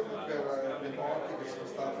Lincoln per le morti che sono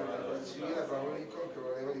state nella guerra civile, Abraham Lincoln che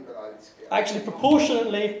voleva liberare gli schiavi. Actually,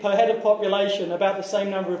 proportionately, per head of population, about the same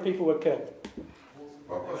number of people were killed.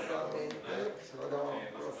 Proporzionalmente, se guardiamo la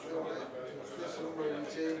popolazione, lo stesso numero di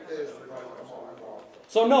gente è morto.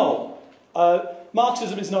 So no,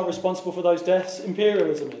 Marxism is not responsible for those deaths,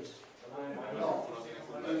 imperialism is. No,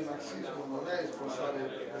 il marxismo non è responsabile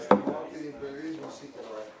di queste morti, l'imperialismo sì che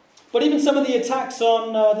lo è. But even some of the attacks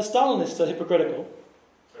on the Stalinists are hypocritical.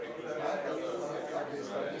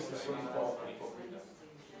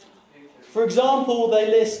 For example, they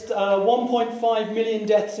list 1.5 million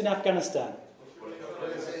deaths in Afghanistan.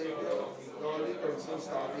 Per esempio, loro dicono che sono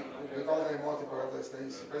stati, ricordano i morti per la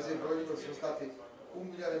stessa, per esempio loro dicono che sono stati 1,5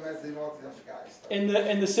 milioni di morti in Afghanistan.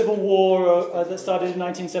 In the civil war that started in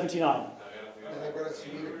 1979. Nella guerra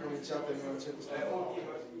civile cominciata nel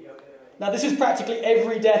 1979. Now, this is practically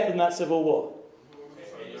every death in that civil war.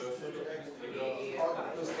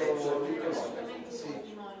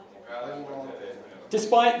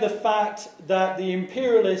 Despite the fact that the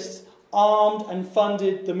imperialists armed and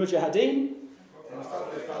funded the Mujahideen,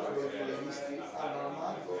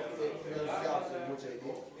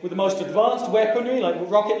 with the most advanced weaponry like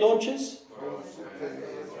rocket launchers,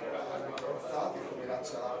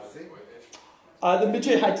 the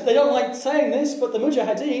Mujahideen, they don't like saying this, but the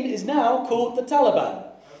Mujahideen is now called the Taliban.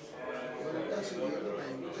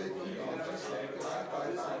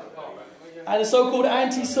 And the so-called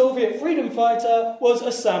anti-Soviet freedom fighter was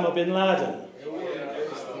Osama bin Laden.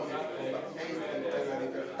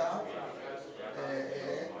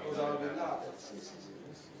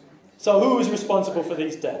 So who was responsible for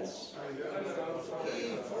these deaths?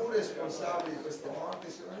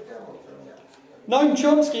 Noam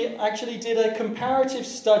Chomsky actually did a comparative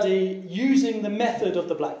study using the method of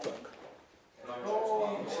the Black Book.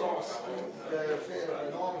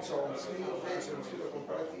 Noam Chomsky fece uno studio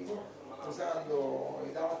comparativo usando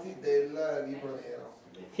I dati del libro nero.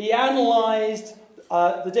 He analyzed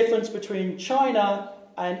the difference between China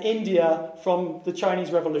and India from the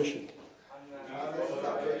Chinese Revolution. Ha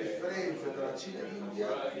analizzato le differenze tra Cina e India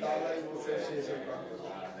dalla rivoluzione cinese del 49.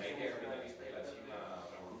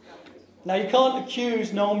 Now, you can't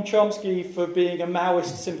accuse Noam Chomsky for being a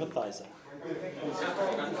Maoist sympathizer. Non si può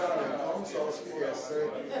accusare Noam Chomsky di essere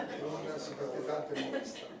un simpatizzante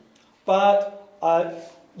maoista. But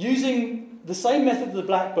using the same method of the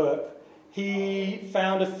Black Book, he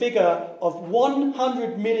found a figure of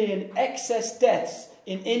 100 million excess deaths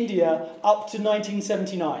in India up to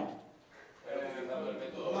 1979.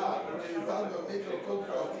 Ma utilizzando il metodo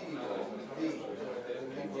comparativo del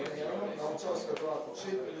libro nero, Noam Chomsky ha trovato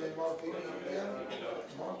 100 milioni di morti in India,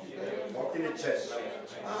 morti in eccesso.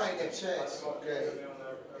 In eccesso, ok.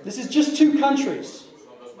 This is just 2 countries.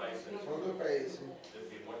 Sono 2 paesi.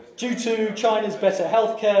 Due to China's better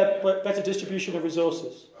healthcare, but better distribution of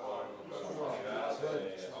resources.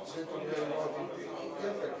 Sono 100 milioni di morti in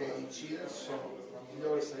India perché in Cina ci sono una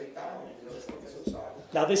migliore sanità, un migliore stato sociale.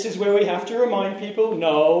 Now, this is where we have to remind people,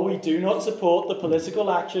 no, we do not support the political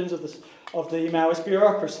actions of the Maoist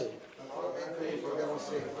bureaucracy. Naturalmente ricordiamo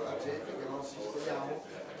sempre alla gente che non sosteniamo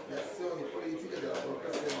le azioni politiche della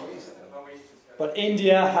burocrazia maoista. But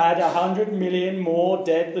India had 100 million more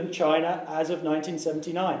dead than China as of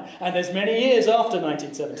 1979. And there's many years after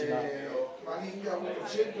 1979. Ma l'India ha avuto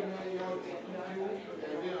 100 milioni di morti in più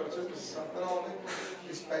nel 1969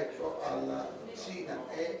 rispetto alla Cina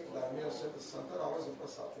e dal 1969 sono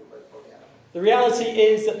passati un bel po' di anni. The reality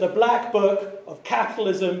is that the Black Book of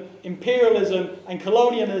capitalism, imperialism and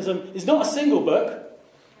colonialism is not a single book.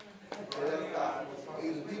 In realtà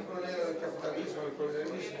il libro nero del capitalismo, del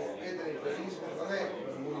colonialismo e dell'imperialismo non è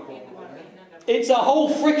un unico volume, It's a whole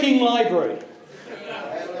freaking library.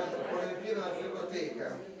 è una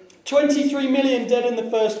biblioteca. 23 million dead in the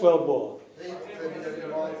First World War. 23 milioni di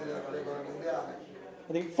morti nella prima guerra mondiale,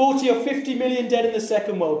 I think 40 or 50 million dead in the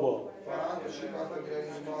Second World War. 40-50 milioni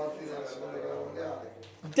di morti nella seconda guerra mondiale,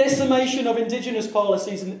 Decimation of indigenous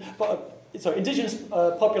policies, indigenous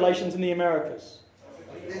populations in the Americas.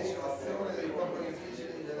 decimazione dei popoli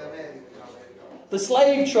indigeni dell'America, The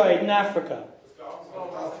slave trade in Africa.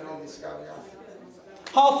 traffico di schiavi in Africa,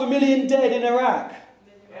 500,000 dead in Iraq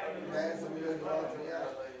mezzo milione di morti in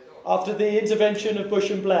Iraq, after the intervention of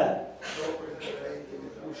Bush and Blair. dopo l'intervento di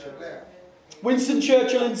Bush e Blair. Winston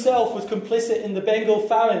Churchill himself was complicit in the Bengal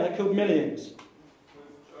famine that killed millions.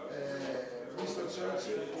 Winston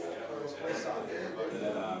Churchill fu responsabile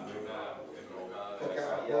perché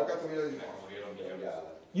ha provocato milioni di morti.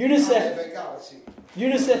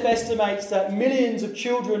 UNICEF estimates that millions of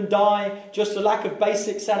children die just for lack of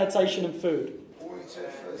basic sanitation and food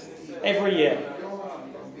UNICEF stima every year. milioni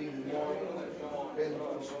di bambini muoiono per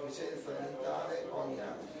insufficienza alimentare ogni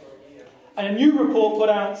anno. And a new report put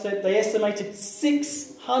out said they estimated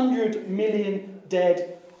 600 million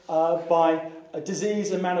dead by a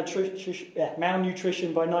disease and malnutrition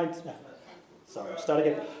by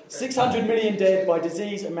 600 million dead by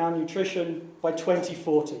disease and malnutrition by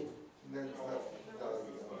 2040.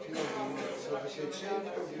 Fino a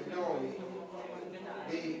 600 milioni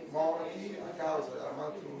di morti a causa della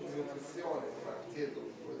malnutrizione, di malattie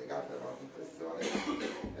legate alla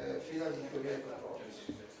malnutrizione fino al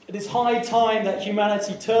 2014. It is high time that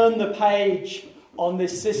humanity turn the page on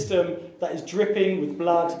this system that is dripping with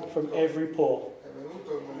blood from every pore. È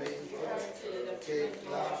venuto il momento che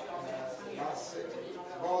la masse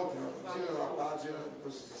voltino, girino la pagina di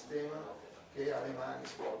questo sistema che ha le mani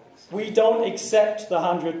sporche. We don't accept the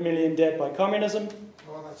 100 million dead by communism,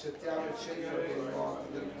 Non accettiamo il 100 milioni di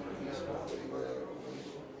morti del comunismo, del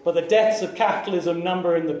comunismo, but the deaths of capitalism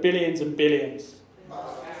number in the billions and billions. ma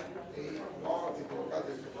i morti provocati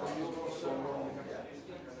dal capitalismo sono miliardi.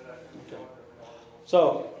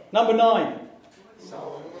 So, number 9.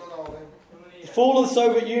 Salmo numero 9. The fall of the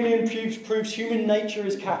Soviet Union proves human nature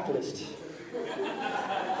is capitalist.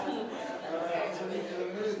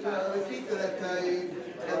 Repeat that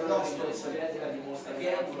gospel.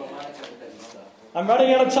 I'm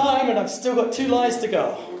running out of time and I've still got 2 lies to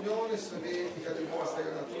go. L'Unione Sovietica dimostra che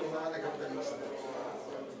la natura umana è capitalista.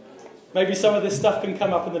 Maybe some of this stuff can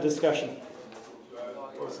come up in the discussion.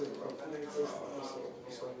 Forse alcune di queste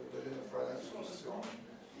possono vedere fare la discussione.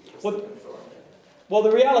 Well,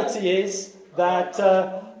 the reality is that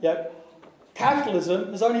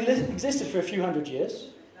capitalism has only existed for a few hundred years,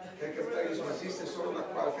 Che il capitalismo esiste solo da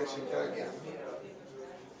qualche centinaia di anni,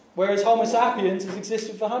 whereas Homo sapiens has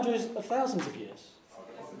existed for hundreds of thousands of years.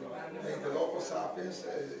 mentre l'Homo sapiens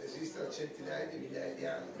esiste da centinaia di migliaia di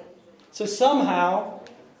anni. So somehow,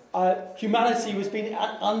 humanity was being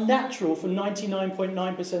unnatural for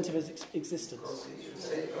 99.9% of its existence. Così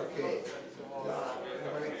sembra che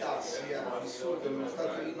l'umanità sia vissuta in uno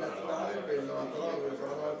stato innaturale per il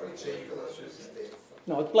 99,9% della sua esistenza.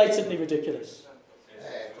 No, it's blatantly ridiculous.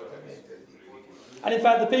 È totalmente ridicolo. And in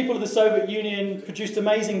fact, the people of the Soviet Union produced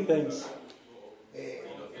amazing things. E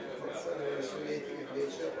la forza sovietica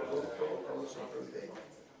invece ha prodotto cose sorprendenti.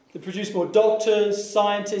 They produced more doctors,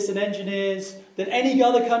 scientists and engineers than any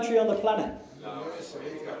other country on the planet. L'Unione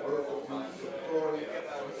Sovietica ha prodotto più dottori,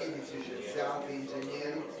 medici, scienziati,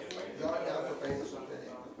 ingegneri di ogni altro paese sul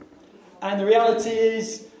pianeta. And the reality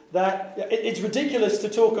is that it's ridiculous to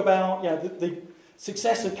talk about the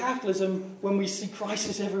success of capitalism when we see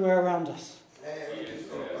crisis everywhere around us. È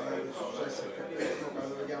ridicolo parlare di successo del capitalismo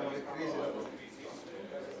quando vediamo le crisi dappertutto.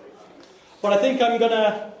 But I think I'm going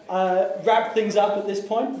to wrap things up at this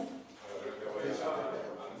point.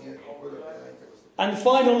 And the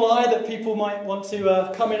final lie that people might want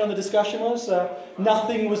to come in on the discussion was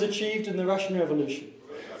nothing was achieved in the Russian Revolution.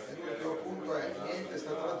 L'ultimo punto è niente è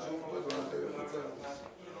stato raggiunto durante la rivoluzione.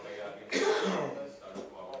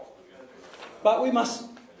 But we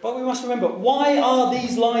must remember, why are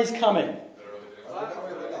these lies coming? Ma dobbiamo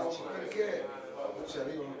ricordarci perché ci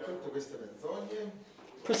arrivano tutte queste menzogne.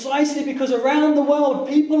 Precisely because around the world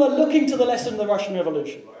people are looking to the lesson of the Russian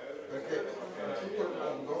Revolution. Perché in tutto il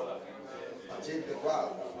mondo la gente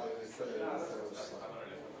guarda la rivoluzione russa.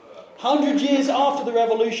 100 years after the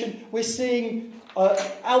revolution, we're seeing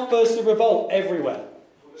outbursts of revolt everywhere.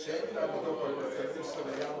 100 anni dopo la rivoluzione russa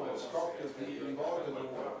vediamo lo scoppio di rivolte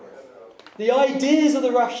dovunque. The ideas of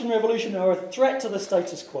the Russian Revolution are a threat to the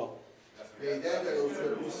status quo. Le idee della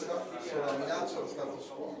rivoluzione russa sono una minaccia allo status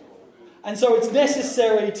quo. And so it's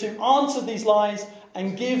necessary to answer these lies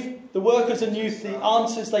and give the workers and youth the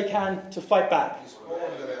answers they can to fight back.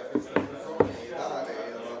 Rispondere a queste menzogne e dare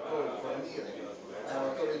ai lavoratori, fornire ai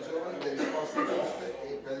lavoratori giovani delle risposte giuste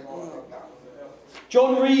e per il contrattare.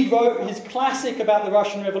 John Reed wrote his classic about the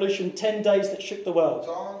Russian Revolution, 10 Days That Shook the World.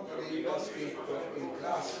 John Reed ha scritto il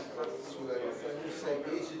classico sulla rivoluzione russa, i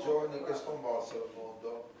 10 giorni che sconvolsero il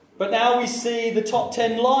mondo. But now we see the top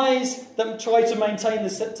 10 lies that try to maintain the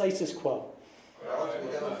status quo. Oggi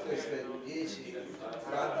vediamo queste 10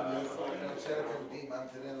 grandi menzogne che cercano di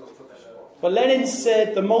mantenere lo status quo. But Lenin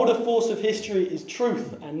said the motive force of history is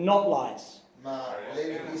truth and not lies. Ma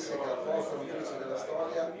Lenin disse che la forza motrice della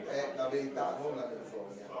storia è la verità, non la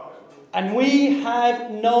menzogna. And we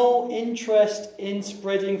have no interest in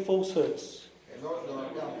spreading falsehoods. E noi non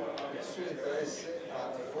abbiamo nessun interesse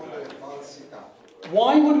a diffondere falsità.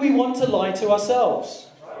 Why would we want to lie to ourselves?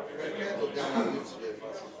 Perché dobbiamo dirci delle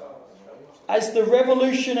falsità? As the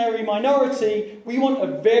revolutionary minority, we want a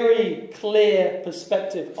very clear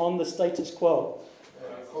perspective on the status quo.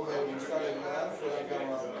 Come un Stato di minoranza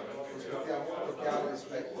abbiamo una prospettiva molto chiara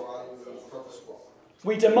rispetto al status quo.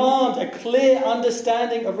 We demand a clear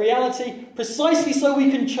understanding of reality precisely so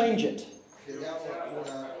we can change it.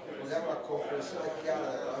 Vogliamo una comprensione chiara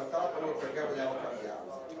della realtà proprio perché vogliamo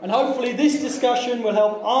cambiarla. And hopefully this discussion will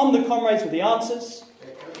help arm the comrades with the answers,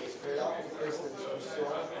 E quindi speriamo che questa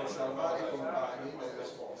discussione possa armare i compagni delle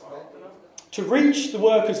risposte to reach the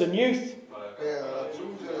workers and youth, per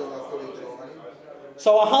raggiungere i lavoratori giovani.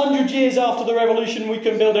 so 100 years after the revolution we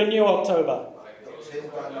can build a new October.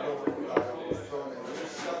 100 anni dopo la rivoluzione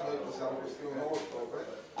russa noi possiamo costruire un nuovo ottobre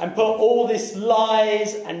And put all this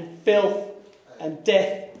lies and filth and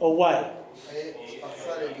death away. e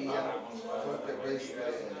spazzare via tutte queste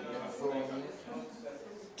menzogne,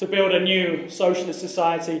 To build a new socialist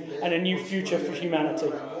society and a new future for humanity.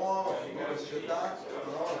 una nuova futura società,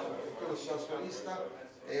 un nuovo futuro socialista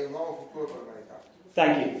e un nuovo futuro per l'umanità.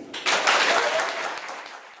 Thank you.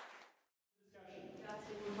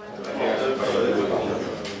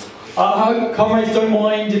 I hope comrades don't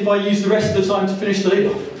mind if I use the rest of the time to finish the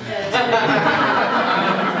lead-off.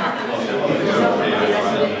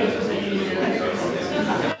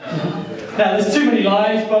 Now, there's too many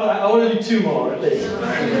lies, but I want to do 2 more at least.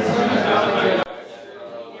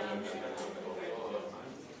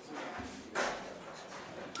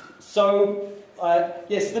 So,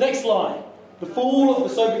 yes, the next lie. The fall of the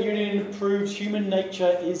Soviet Union proves human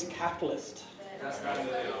nature is capitalist.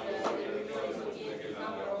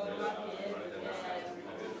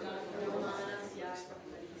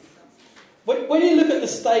 When you look at the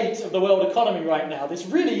state of the world economy right now, this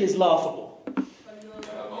really is laughable.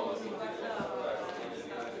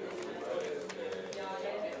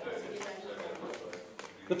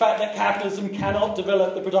 The fact that capitalism cannot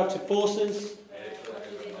develop the productive forces,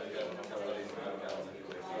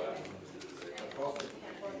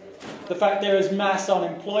 The fact there is mass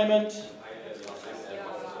unemployment.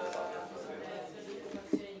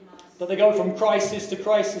 That they go from crisis to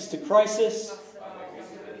crisis to crisis.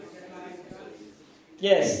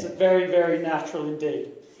 Yes, very, very natural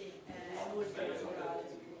indeed.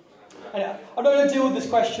 And I'm not going to deal with this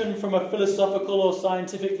question from a philosophical or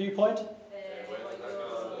scientific viewpoint.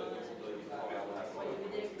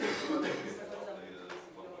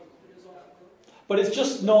 But it's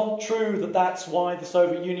just not true that that's why the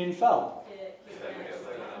Soviet Union fell.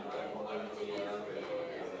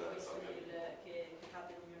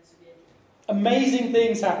 Amazing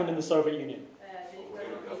things happened in the Soviet Union,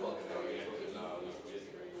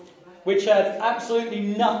 which had absolutely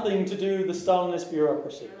nothing to do with the Stalinist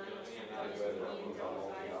bureaucracy.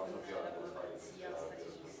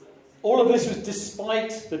 All of this was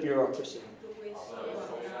despite the bureaucracy.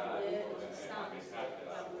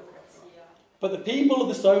 But the people of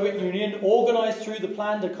the Soviet Union, organised through the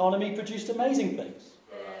planned economy, produced amazing things.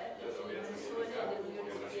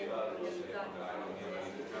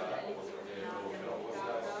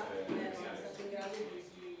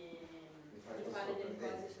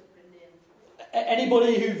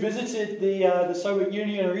 Anybody who visited the Soviet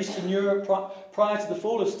Union or Eastern Europe prior to the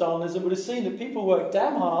fall of Stalinism would have seen that people worked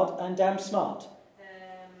damn hard and damn smart.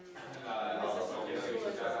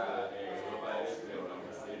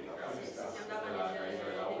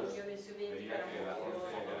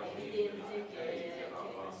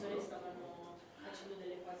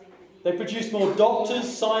 They produced more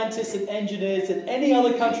doctors, scientists and engineers than any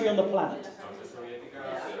other country on the planet.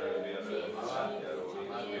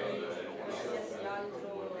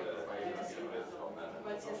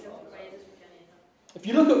 If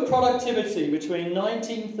you look at productivity between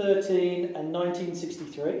 1913 and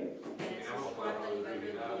 1963,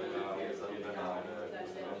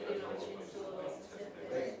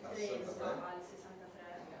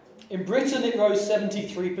 in Britain it rose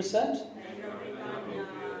 73%.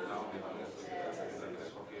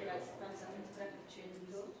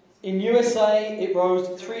 In USA it rose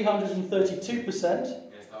 332%.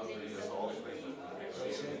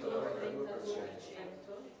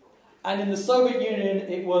 And in the Soviet Union,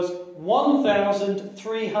 it was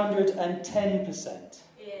 1,310%.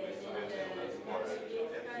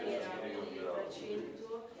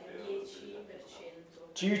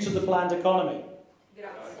 Due to the planned economy.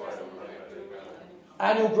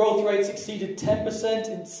 Annual growth rates exceeded 10%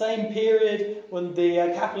 in the same period when the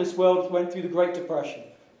capitalist world went through the Great Depression.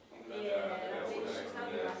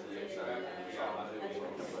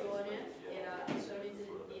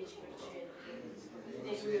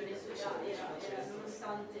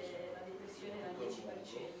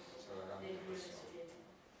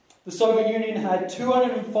 The Soviet Union had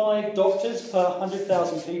 205 doctors per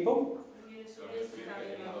 100,000 people.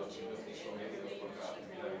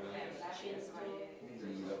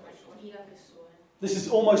 This is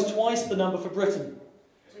almost twice the number for Britain.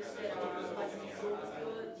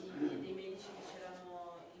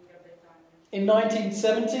 In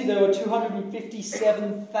 1970, there were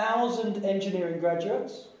 257,000 engineering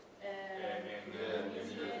graduates.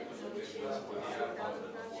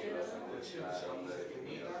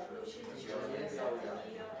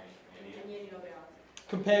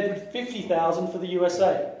 Compared with 50,000 for the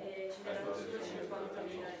USA.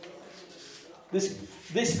 This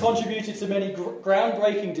contributed to many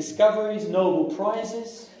groundbreaking discoveries, Nobel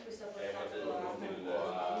Prizes.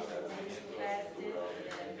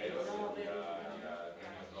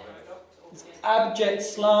 It's abject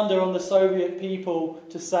slander on the Soviet people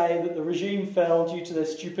to say that the regime fell due to their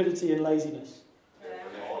stupidity and laziness.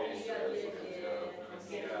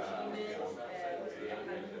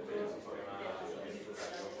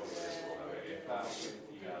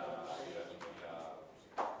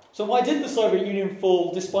 So why did the Soviet Union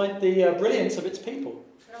fall despite the brilliance of its people?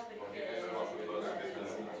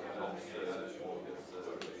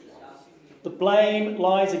 The blame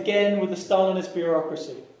lies again with the Stalinist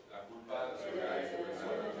bureaucracy.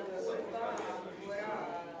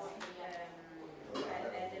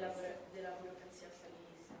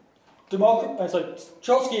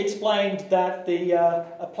 Trotsky explained that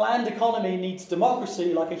a planned economy needs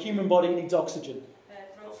democracy like a human body needs oxygen.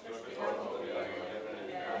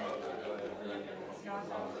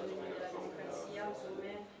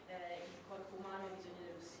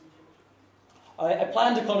 A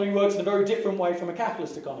planned economy works in a very different way from a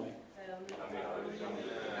capitalist economy.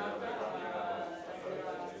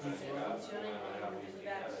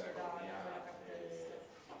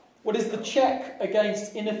 What is the check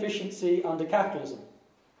against inefficiency under capitalism?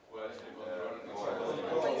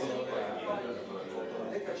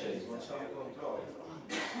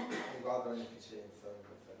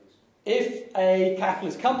 If a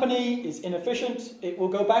capitalist company is inefficient, it will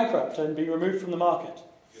go bankrupt and be removed from the market.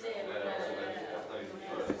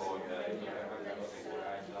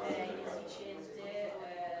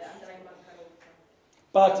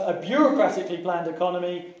 But a bureaucratically planned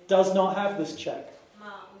economy does not have this check.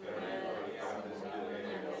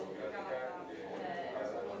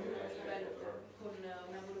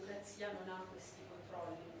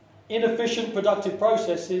 Inefficient productive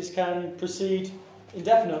processes can proceed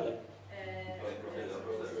indefinitely.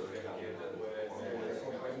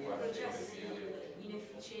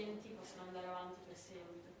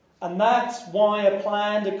 And that's why a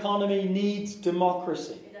planned economy needs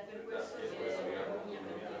democracy.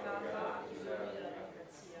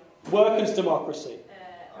 Workers' democracy.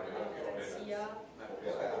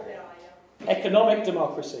 Economic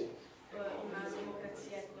democracy.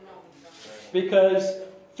 Because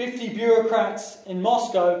 50 bureaucrats in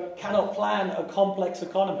Moscow cannot plan a complex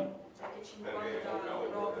economy.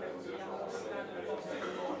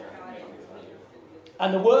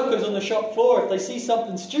 And the workers on the shop floor, if they see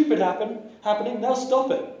something stupid happening, they'll stop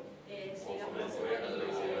it.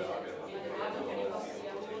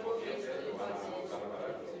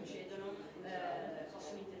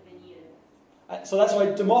 So that's why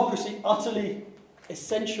democracy is utterly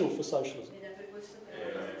essential for socialism.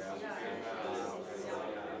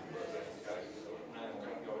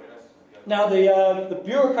 Now, the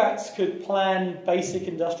bureaucrats could plan basic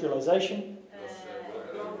industrialization.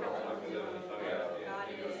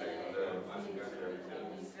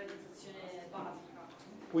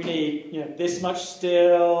 We need, this much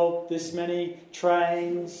steel, this many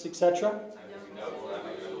trains, etc.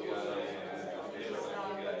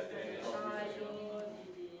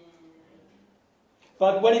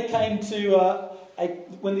 But when it came to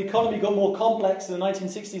when the economy got more complex in the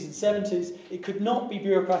 1960s and 70s, it could not be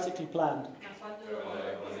bureaucratically planned.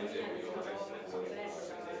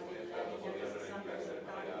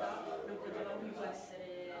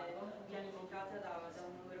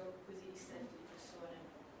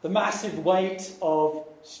 The massive weight of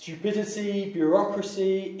stupidity,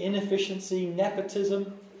 bureaucracy, inefficiency,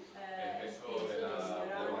 nepotism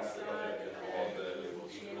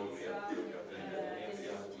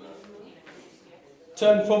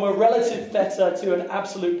turned from a relative theta to an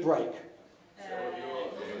absolute break.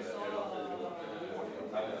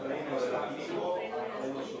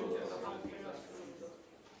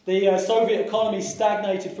 The Soviet economy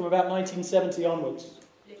stagnated from about 1970 onwards.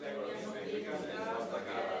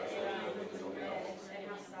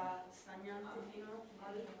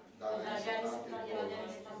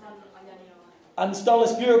 And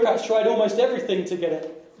Stalinist bureaucrats tried almost everything to get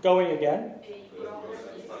it going again.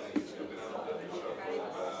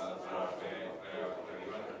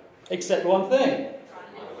 Except one thing.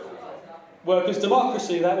 Workers'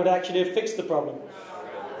 democracy, that would actually have fixed the problem.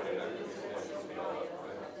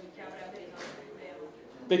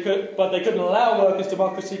 But they couldn't allow workers'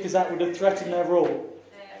 democracy because that would have threatened their rule.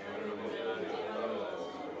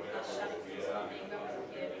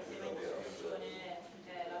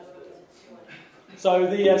 So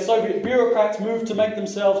the Soviet bureaucrats moved to make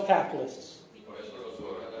themselves capitalists.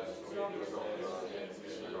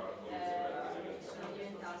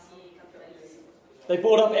 They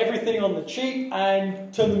bought up everything on the cheap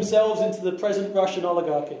and turned themselves into the present Russian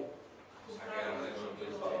oligarchy.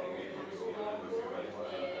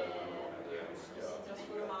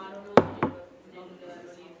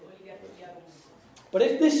 But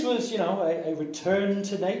if this was, a return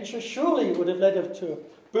to nature, surely it would have led to a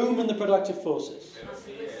boom in the productive forces.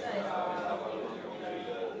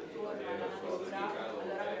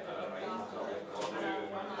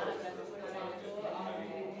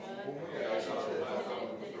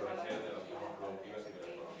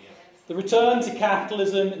 The return to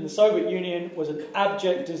capitalism in the Soviet Union was an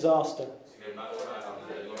abject disaster.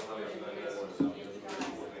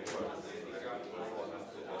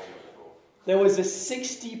 There was a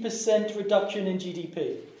 60% reduction in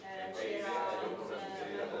GDP.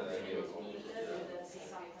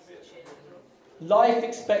 Life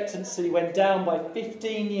expectancy went down by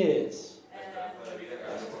 15 years.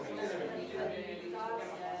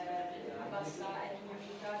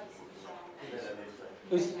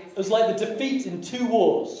 It was like the defeat in 2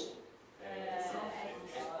 wars.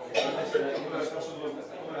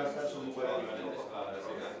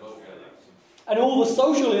 And all the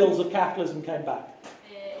social ills of capitalism came back.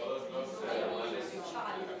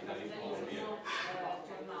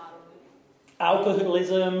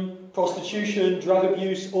 Alcoholism, prostitution, drug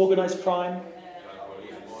abuse, organised crime.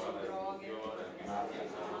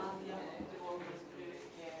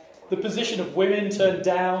 The position of women turned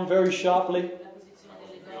down very sharply.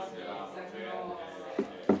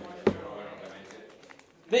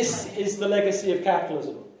 This is the legacy of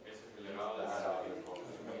capitalism.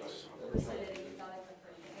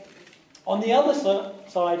 On the other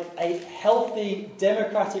side, a healthy,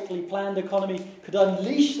 democratically planned economy could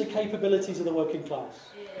unleash the capabilities of the working class.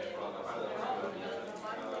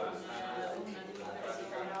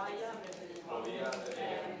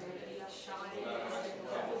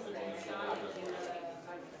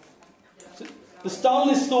 The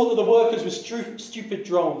Stalinists thought that the workers were stupid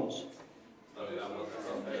drones.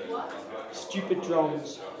 Stupid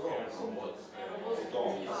drones.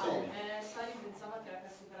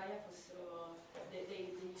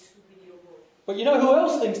 But you know who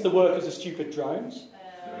else thinks the workers are stupid drones?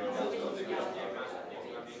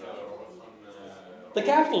 The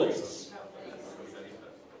capitalists.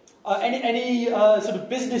 Any sort of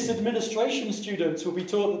business administration students will be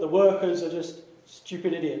taught that the workers are just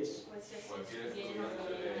stupid idiots.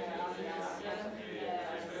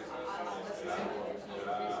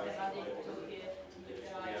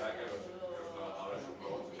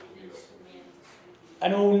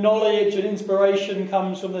 And all knowledge and inspiration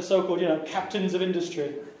comes from the so-called, captains of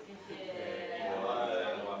industry.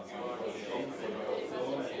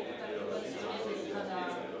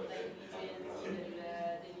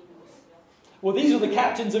 Well, these are the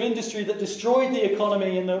captains of industry that destroyed the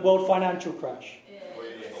economy in the world financial crash.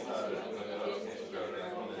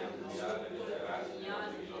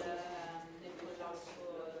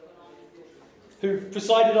 Who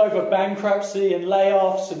presided over bankruptcy and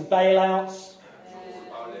layoffs and bailouts.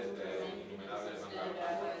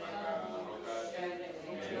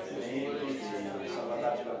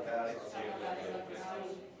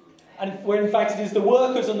 And where in fact it is the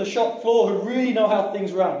workers on the shop floor who really know how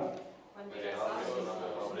things run.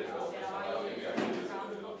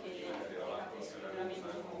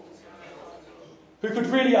 Who could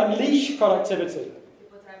really unleash productivity.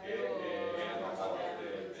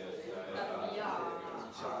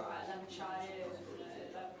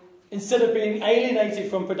 Instead of being alienated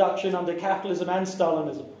from production under capitalism and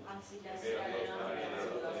Stalinism.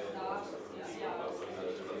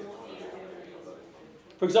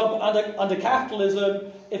 For example, under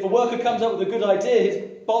capitalism, if a worker comes up with a good idea, his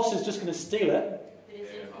boss is just going to steal it.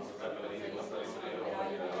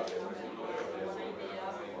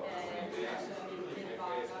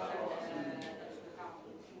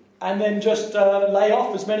 And then just lay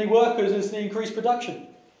off as many workers as the increased production.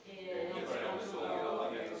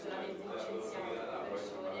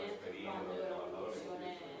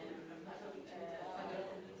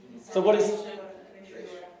 So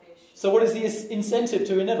what is the incentive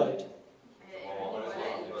to innovate?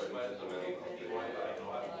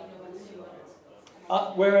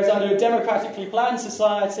 Whereas under a democratically planned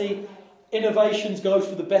society, innovations go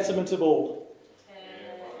for the betterment of all.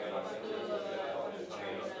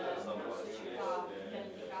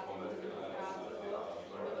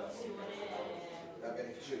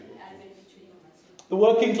 The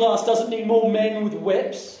working class doesn't need more men with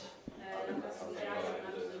whips.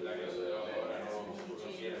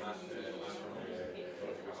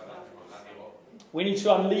 We need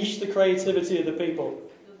to unleash the creativity of the people.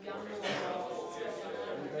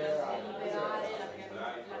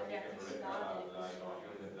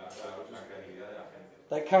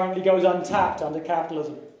 That currently goes untapped under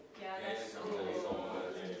capitalism.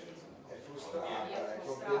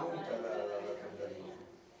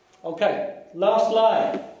 Okay, last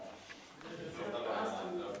line.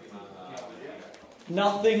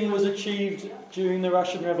 Nothing was achieved during the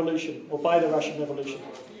Russian Revolution, or by the Russian Revolution.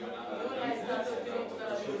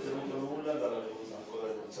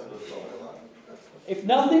 If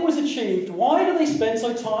nothing was achieved, why do they spend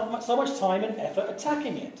so much time and effort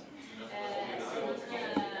attacking it?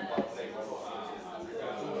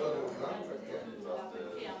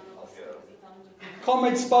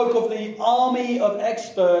 Comrade spoke of the army of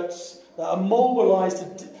experts that are mobilized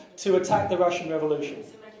to attack the Russian Revolution.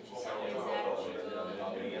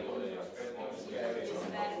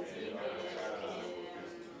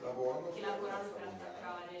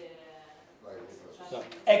 So,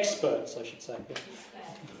 experts, I should say.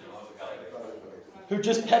 Who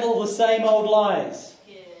just peddle the same old lies.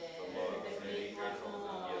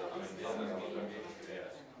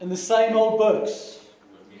 In the same old books.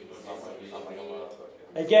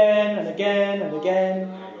 Again and again and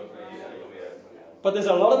again. But there's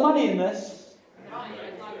a lot of money in this.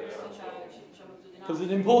 Because it's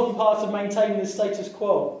an important part of maintaining the status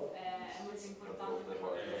quo.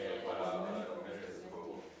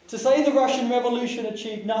 To say the Russian Revolution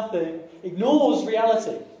achieved nothing ignores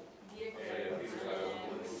reality.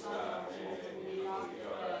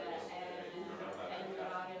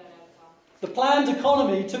 The planned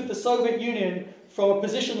economy took the Soviet Union from a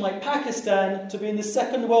position like Pakistan to being the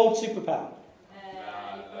second world superpower.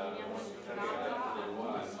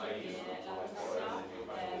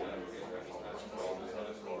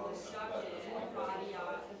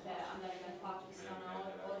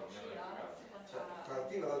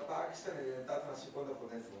 Partiva dal Pakistan e è diventata una seconda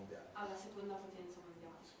potenza mondiale.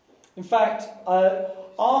 In fact,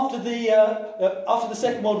 after the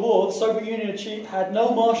Second World War, the Soviet Union had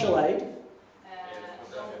no martial aid.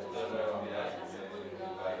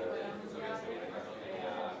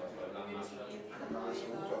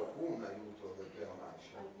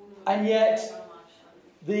 And yet,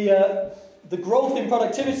 the growth in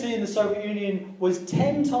productivity in the Soviet Union was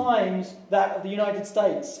 10 times that of the United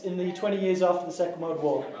States in the 20 years after the Second World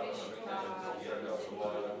War.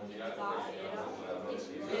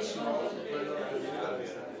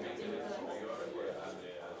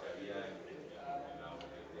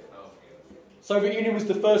 Soviet Union was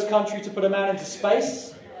the first country to put a man into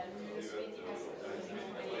space.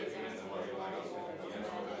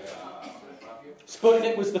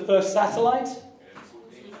 Sputnik was the first satellite. It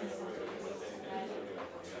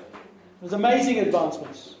was amazing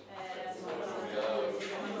advancements.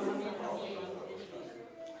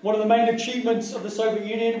 One of the main achievements of the Soviet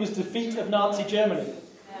Union was defeat of Nazi Germany.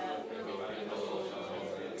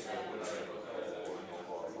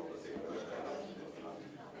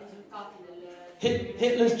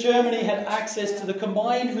 Hitler's Germany had access to the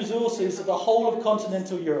combined resources of the whole of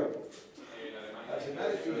continental Europe.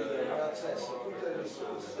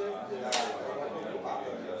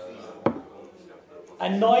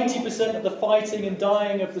 And 90% of the fighting and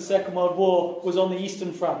dying of the Second World War was on the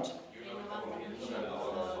Eastern Front.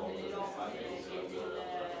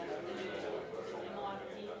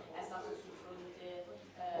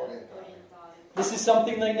 This is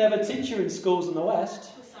something they never teach you in schools in the West.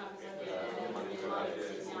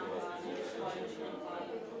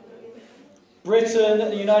 Britain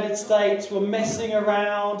and the United States were messing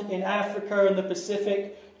around in Africa and the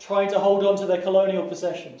Pacific, trying to hold on to their colonial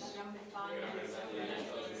possessions.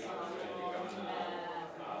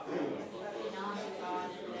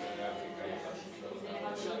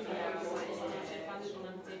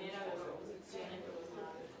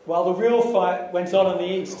 While the real fight went on in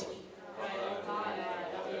the East.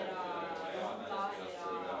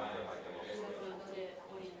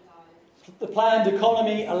 The planned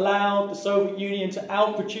economy allowed the Soviet Union to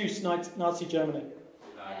outproduce Nazi Germany.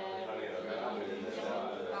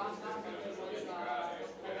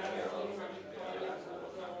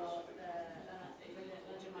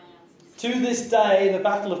 To this day, the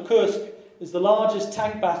Battle of Kursk is the largest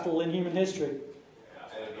tank battle in human history.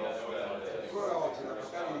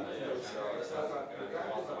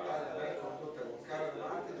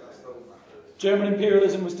 German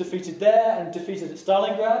imperialism was defeated there and defeated at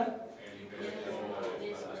Stalingrad.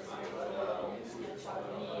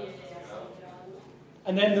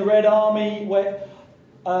 And then the Red Army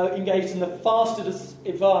engaged in the fastest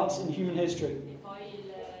advance in human history.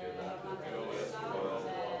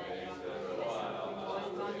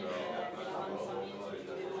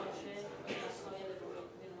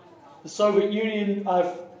 The Soviet Union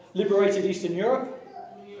liberated Eastern Europe.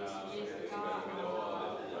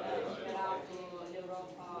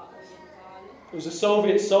 It was a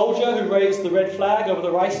Soviet soldier who raised the red flag over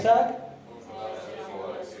the Reichstag.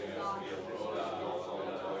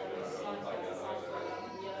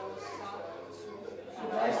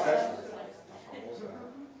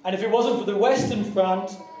 And if it wasn't for the Western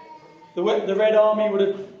Front, the Red Army would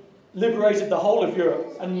have liberated the whole of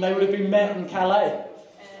Europe, and they would have been met in Calais.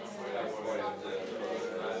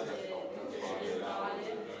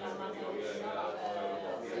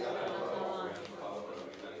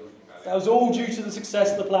 That was all due to the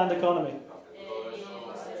success of the planned economy.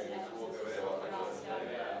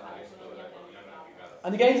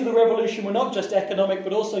 And the gains of the revolution were not just economic,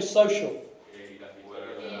 but also social.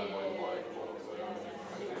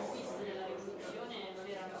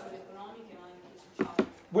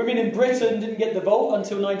 Women in Britain didn't get the vote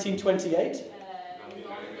until 1928.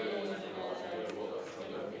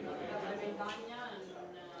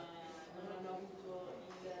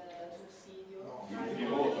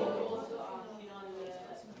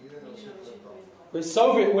 But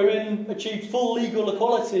Soviet women achieved full legal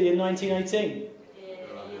equality in 1918.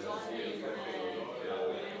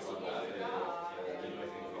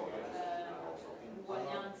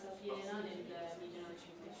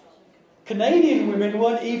 Canadian women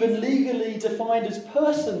weren't even legally defined as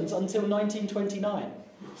persons until 1929.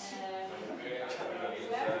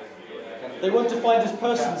 They weren't defined as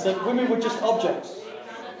persons, that women were just objects.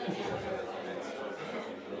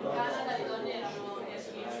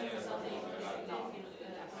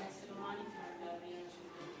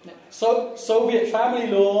 So Soviet family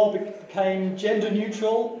law became gender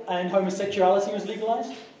neutral and homosexuality was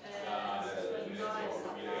legalized.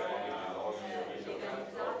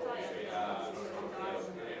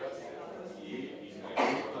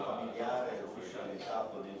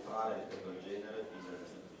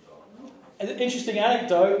 An interesting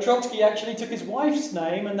anecdote, Trotsky actually took his wife's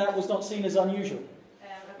name and that was not seen as unusual.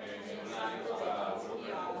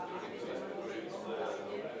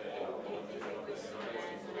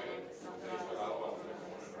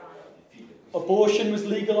 Abortion was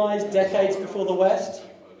legalized decades before the West.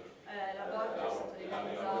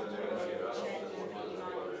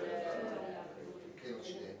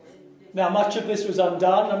 Now, much of this was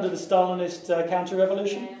undone under the Stalinist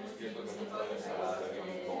counter-revolution.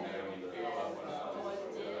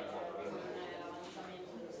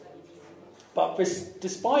 But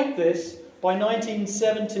despite this, by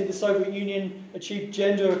 1970, the Soviet Union achieved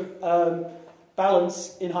gender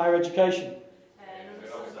balance in higher education.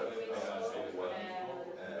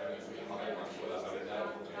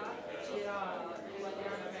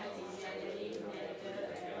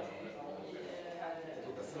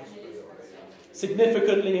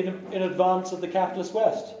 Significantly in advance of the capitalist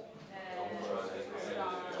West.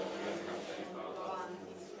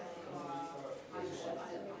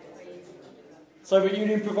 Soviet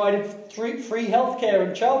Union provided free healthcare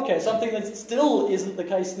and childcare, something that still isn't the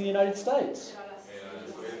case in the United States.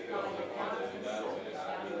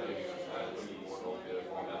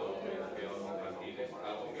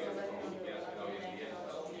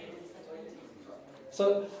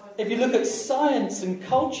 So, if you look at science and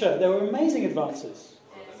culture, there were amazing advances.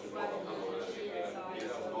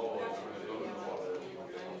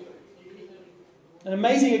 An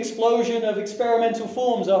amazing explosion of experimental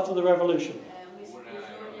forms after the revolution.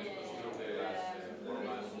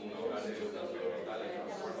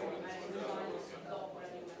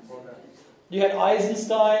 You had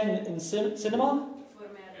Eisenstein in cinema,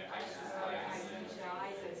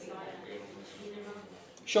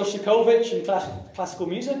 Shostakovich in classical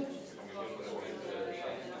music,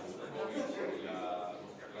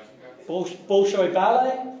 Bolshoi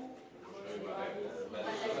ballet.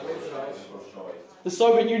 The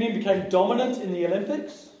Soviet Union became dominant in the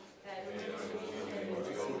Olympics.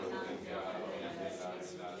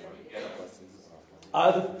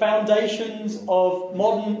 The foundations of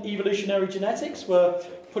modern evolutionary genetics were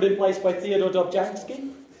put in place by Theodor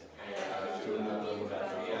Dobzhansky.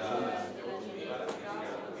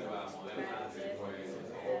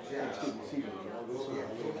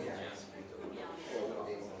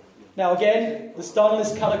 Now again, the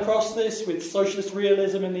Stalinists cut across this with socialist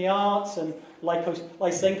realism in the arts and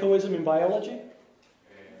Lysenkoism in biology.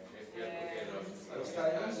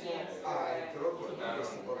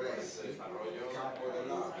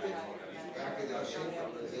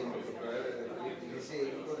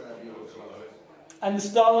 And the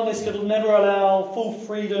Stalinists could never allow full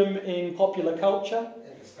freedom in popular culture.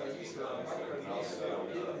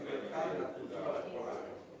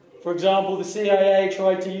 For example, the CIA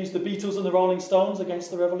tried to use the Beatles and the Rolling Stones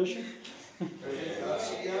against the revolution.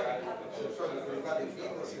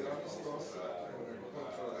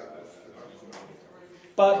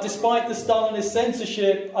 But despite the Stalinist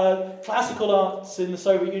censorship, classical arts in the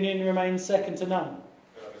Soviet Union remained second to none.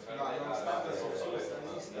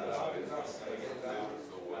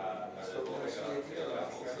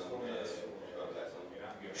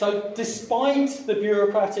 So despite the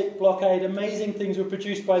bureaucratic blockade, amazing things were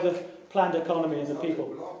produced by the planned economy and the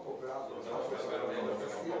people.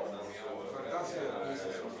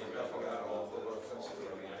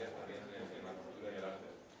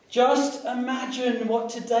 Just imagine what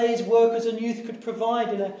today's workers and youth could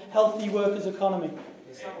provide in a healthy workers' economy.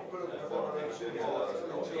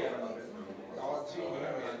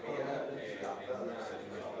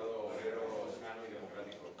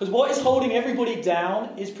 Because what is holding everybody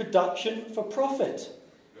down is production for profit.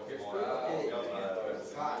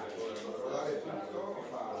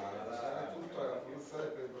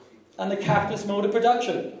 And the capitalist mode of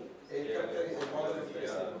production.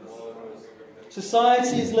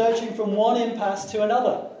 Society is lurching from one impasse to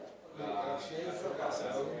another.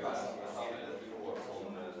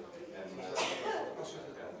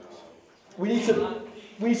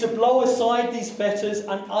 We need to blow aside these fetters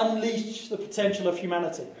and unleash the potential of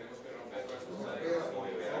humanity.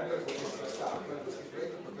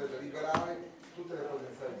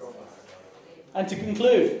 And to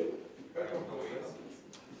conclude,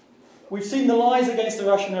 we've seen the lies against the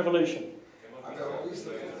Russian Revolution.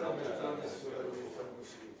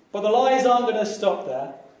 But the lies aren't going to stop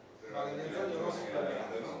there.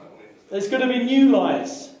 There's going to be new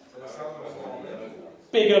lies.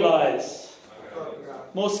 Bigger lies.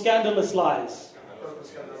 More scandalous lies.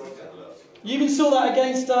 You even saw that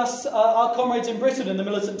against us, our comrades in Britain in the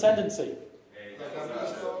militant tendency.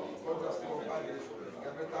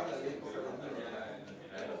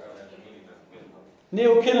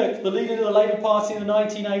 Neil Kinnock, the leader of the Labour Party in the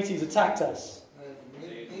 1980s, attacked us.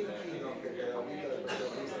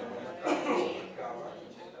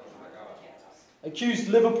 Accused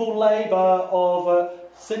Liverpool Labour of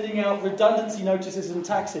sending out redundancy notices in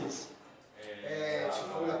taxis.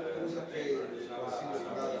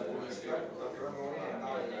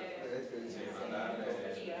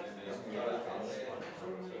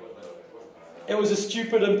 It was a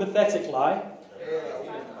stupid and pathetic lie.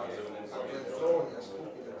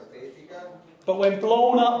 But when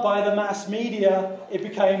blown up by the mass media, it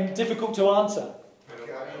became difficult to answer.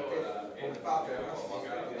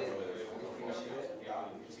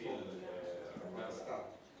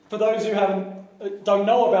 For those who don't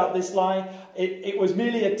know about this lie, it was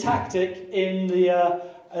merely a tactic in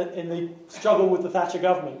the struggle with the Thatcher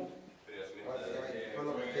government.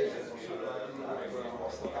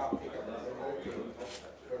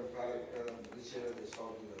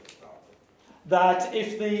 That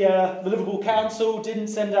if the Liverpool Council didn't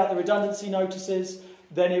send out the redundancy notices,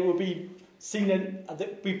 then it would be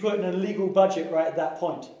be put in a legal budget right at that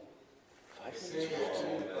point.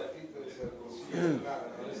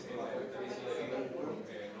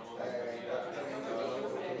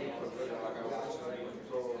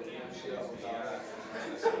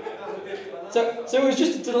 So it was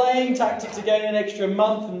just a delaying tactic to gain an extra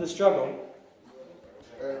month in the struggle.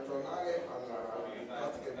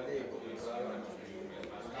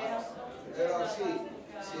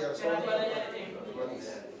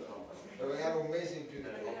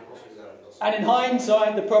 And in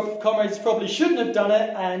hindsight, the comrades probably shouldn't have done it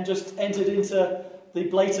and just entered into the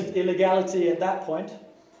blatant illegality at that point.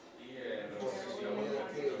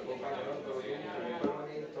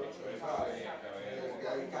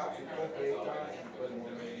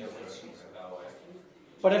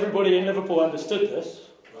 But everybody in Liverpool understood this.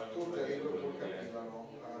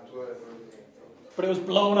 But it was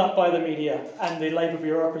blown up by the media and the Labour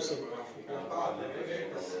bureaucracy.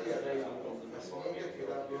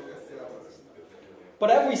 But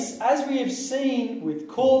as we have seen with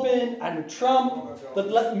Corbyn and with Trump,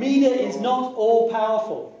 the media is not all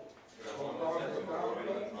powerful.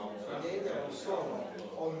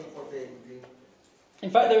 In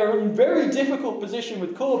fact, they're in a very difficult position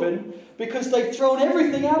with Corbyn because they've thrown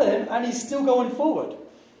everything at him and he's still going forward.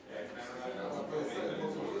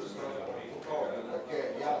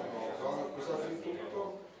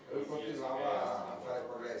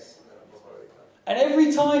 And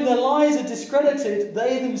every time their lies are discredited,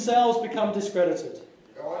 they themselves become discredited.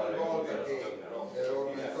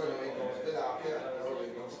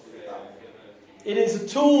 It is a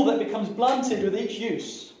tool that becomes blunted with each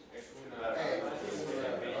use.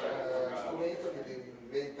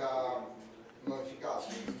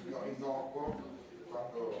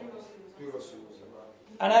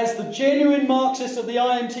 And as the genuine Marxists of the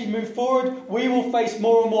IMT move forward, we will face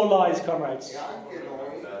more and more lies, comrades.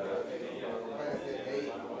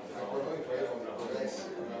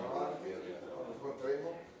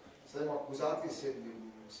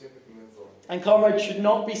 And comrades should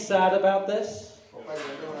not be sad about this.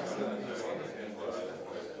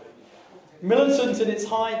 Militant in its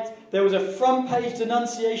height, there was a front page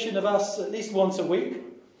denunciation of us at least once a week.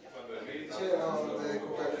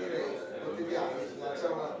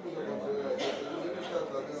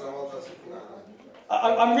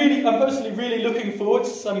 I'm personally really looking forward to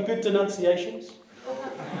some good denunciations.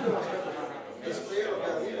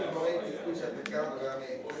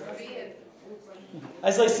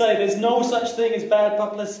 As they say, there's no such thing as bad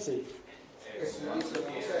publicity.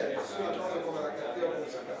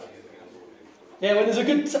 Yeah, when there's a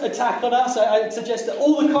good attack on us, I suggest that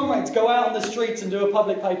all the comrades go out on the streets and do a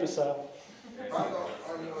public paper sale.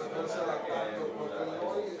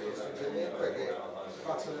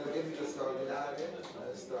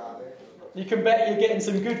 You can bet you're getting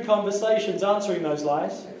some good conversations answering those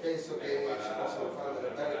lies.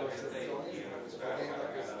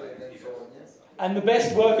 And the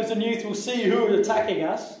best workers and youth will see who are attacking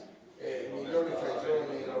us.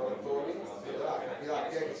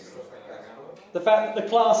 The fact that the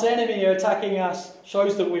class enemy are attacking us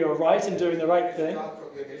shows that we are right in doing the right thing.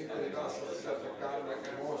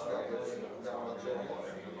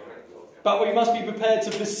 But we must be prepared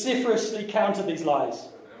to vociferously counter these lies.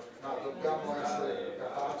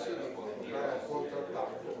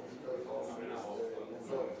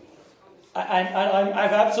 And I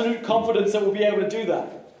have absolute confidence that we'll be able to do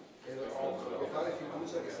that.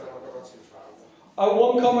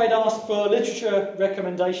 One comrade asked for literature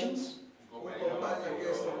recommendations. Un compagno ha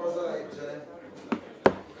chiesto cosa leggere.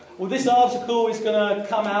 Well, this article is going to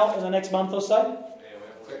come out in the next month or so.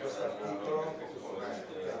 C'è questo articolo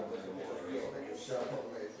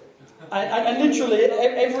And literally,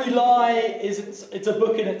 every lie it's a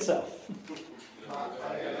book in itself.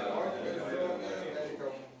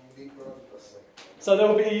 So there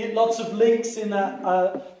will be lots of links in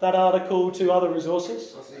that article to other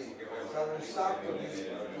resources.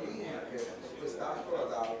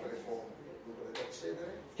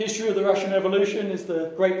 History of the Russian Revolution is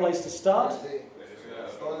the great place to start.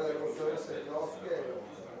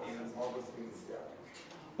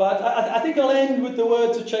 But I think I'll end with the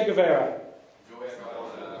words of Che Guevara.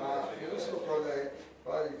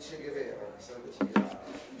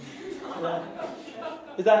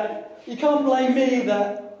 Is that you can't blame me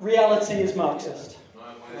that reality is Marxist.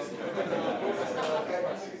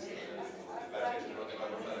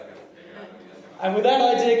 And with that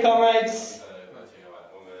idea, comrades,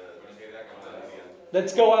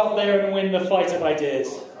 let's go out there and win the fight of ideas.